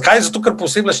poosebljaš. Zakaj? Zato, ker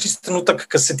poosebljaš tisti trenutek,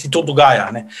 ko se ti to dogaja.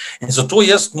 In zato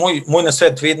moj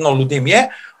nasvet vedno ljudem je,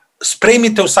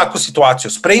 sprejmite vsako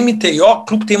situacijo, sprejmite jo,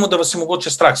 kljub temu, da vas je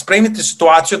mogoče strah, sprejmite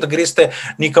situacijo, da greste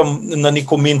na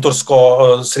neko mentorsko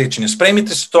srečanje,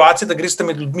 sprejmite situacijo, da greste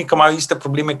med ljudmi, ki imajo iste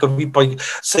probleme, kot vi, pa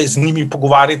se z njimi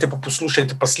pogovarjate, pa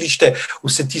poslušajte, pa slišite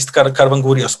vse tisto, kar vam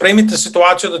govorijo. Sprejmite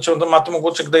situacijo, da če imate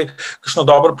mogoče kdaj kakšno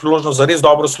dobro priložnost za res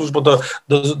dobro službo, da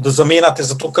zamenjate,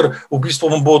 zato ker v bistvu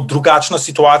vam bo drugačna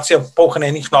situacija, polna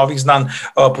enih novih znanj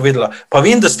povedala. Pa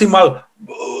vem, da ste malo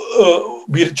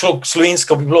bi rečel,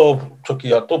 slovenska bi bilo,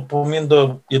 to pomeni,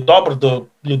 da je dobro, da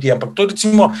ljudje, ampak to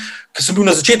recimo, ker sem bil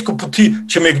na začetku poti,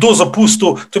 če me je kdo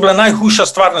zapustil, to je bila najhujša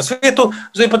stvar na svetu,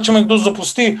 zdaj pa, če me kdo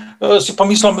zapusti, si pa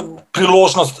mislim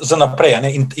priložnost za naprej.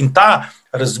 In ta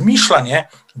razmišljanje,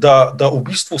 da v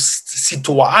bistvu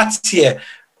situacije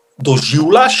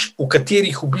doživljaš, v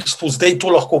katerih v bistvu zdaj to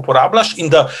lahko uporabljaš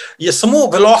in da je samo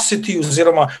velocity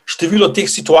oziroma število teh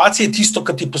situacij tisto,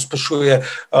 kar ti pospešuje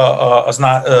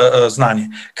znanje.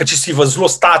 Ker če si v zelo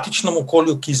statičnem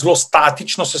okolju, ki zelo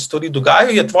statično se stvari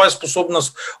dogajajo, je tvoja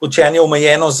sposobnost učenja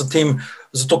omejeno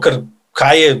zato ker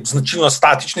kaj je značilnost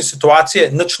statične situacije,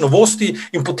 nič novosti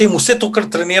in potem vse to, kar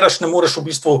treniraš, ne moreš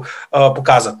v bistvu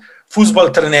pokazati.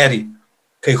 Fuzbal trenerji,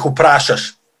 ki jih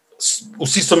vprašaš,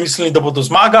 vsi so mislili, da bodo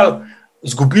zmagali,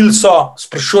 zgubili so,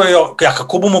 sprašujejo,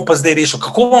 kako bomo pa zdaj rešili,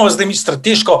 kako bomo zdaj mi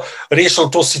strateško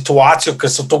rešili to situacijo, ker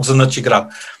so toliko za nič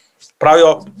igrali.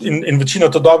 Pravijo, in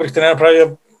večina to dobrih trenerjev pravijo,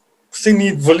 vse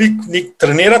ni veliko,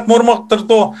 trenirati moramo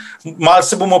to, malo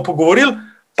se bomo pogovorili,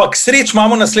 pa k sreč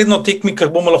imamo naslednjo tekmi, ker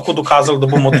bomo lahko dokazali, da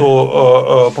bomo to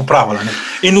popravili.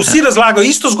 In vsi razlagajo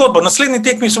isto zgodbo, naslednji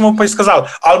tekmi se bomo pa izkazali,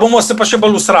 ali bomo se pa še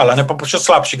bolj usrali, pa še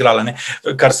slabši igrali,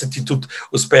 kar se ti tudi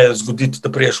uspe zgoditi,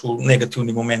 da priješ v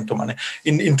negativni momentum.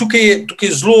 In tukaj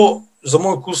je zelo, za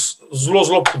moj okus,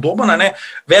 zelo podobno,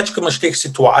 več, ko imaš teh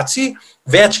situacij,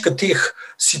 več, ko teh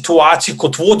situacij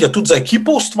kot vodja tudi za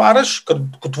ekipo ustvariš, ker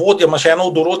kot vodja imaš eno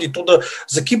od orodij, tudi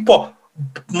za ekipo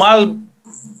malo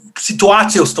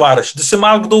situacijo ustvariš, da se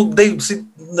malo kdo,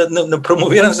 ne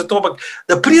promoviram za to, ampak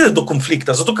da pride do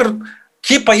konflikta, zato ker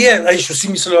kje pa je,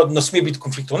 vsi mislijo, da ne sme biti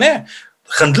konfliktov. Ne,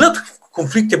 handlati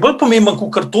konflikt je bolj pomemben,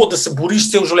 kot to, da se boriš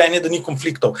cel življenje, da ni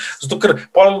konfliktov. Zato ker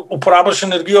uporabiš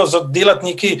energijo za delati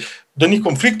nekaj, da ni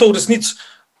konfliktov, v resnici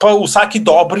pa v vsaki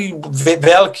dobri,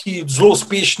 veliki, zelo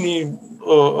uspešni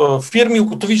firmi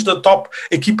ugotoviš, da top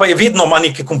ekipa je vedno ima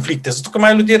neke konflikte, zato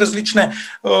imajo ljudje različne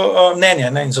mnenja.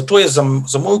 Ne? In zato je za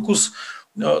moj okus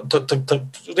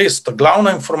res ta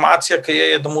glavna informacija, ki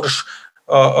je, da moraš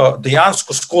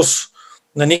dejansko skozi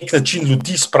na nek način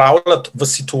ljudi spravljati v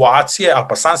situacije, ali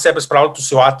pa sam sebe spravljati v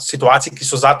situacije, ki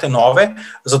so zate nove,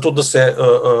 zato da se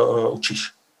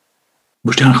učiš.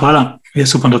 Boštjan, hvala.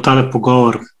 Jaz upam, da tale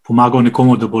pogovor pomagal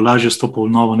nekomu, da bo lažje stopil v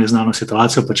novo neznano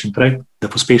situacijo, pa čim prej, da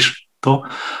pospeš to.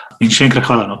 In še enkrat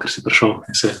hvala, ker si prišel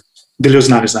in se delil z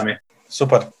nami.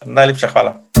 Super, najlepša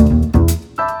hvala.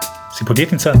 Si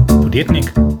podjetnica,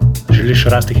 podjetnik, želiš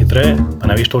rasti hitreje, pa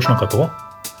ne veš točno kako?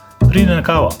 Pridi na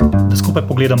kavo, da skupaj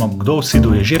pogledamo, kdo v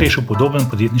SID-u je že rešil podoben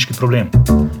podjetniški problem.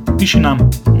 Piši nam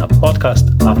na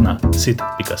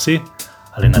podcast@sid.si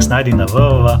ali nas najdi na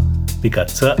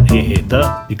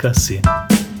www.ceed.si.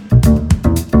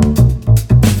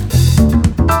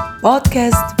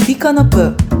 Podcast.np,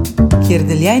 kjer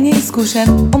deljenje izkušenj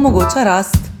omogoča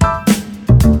rast.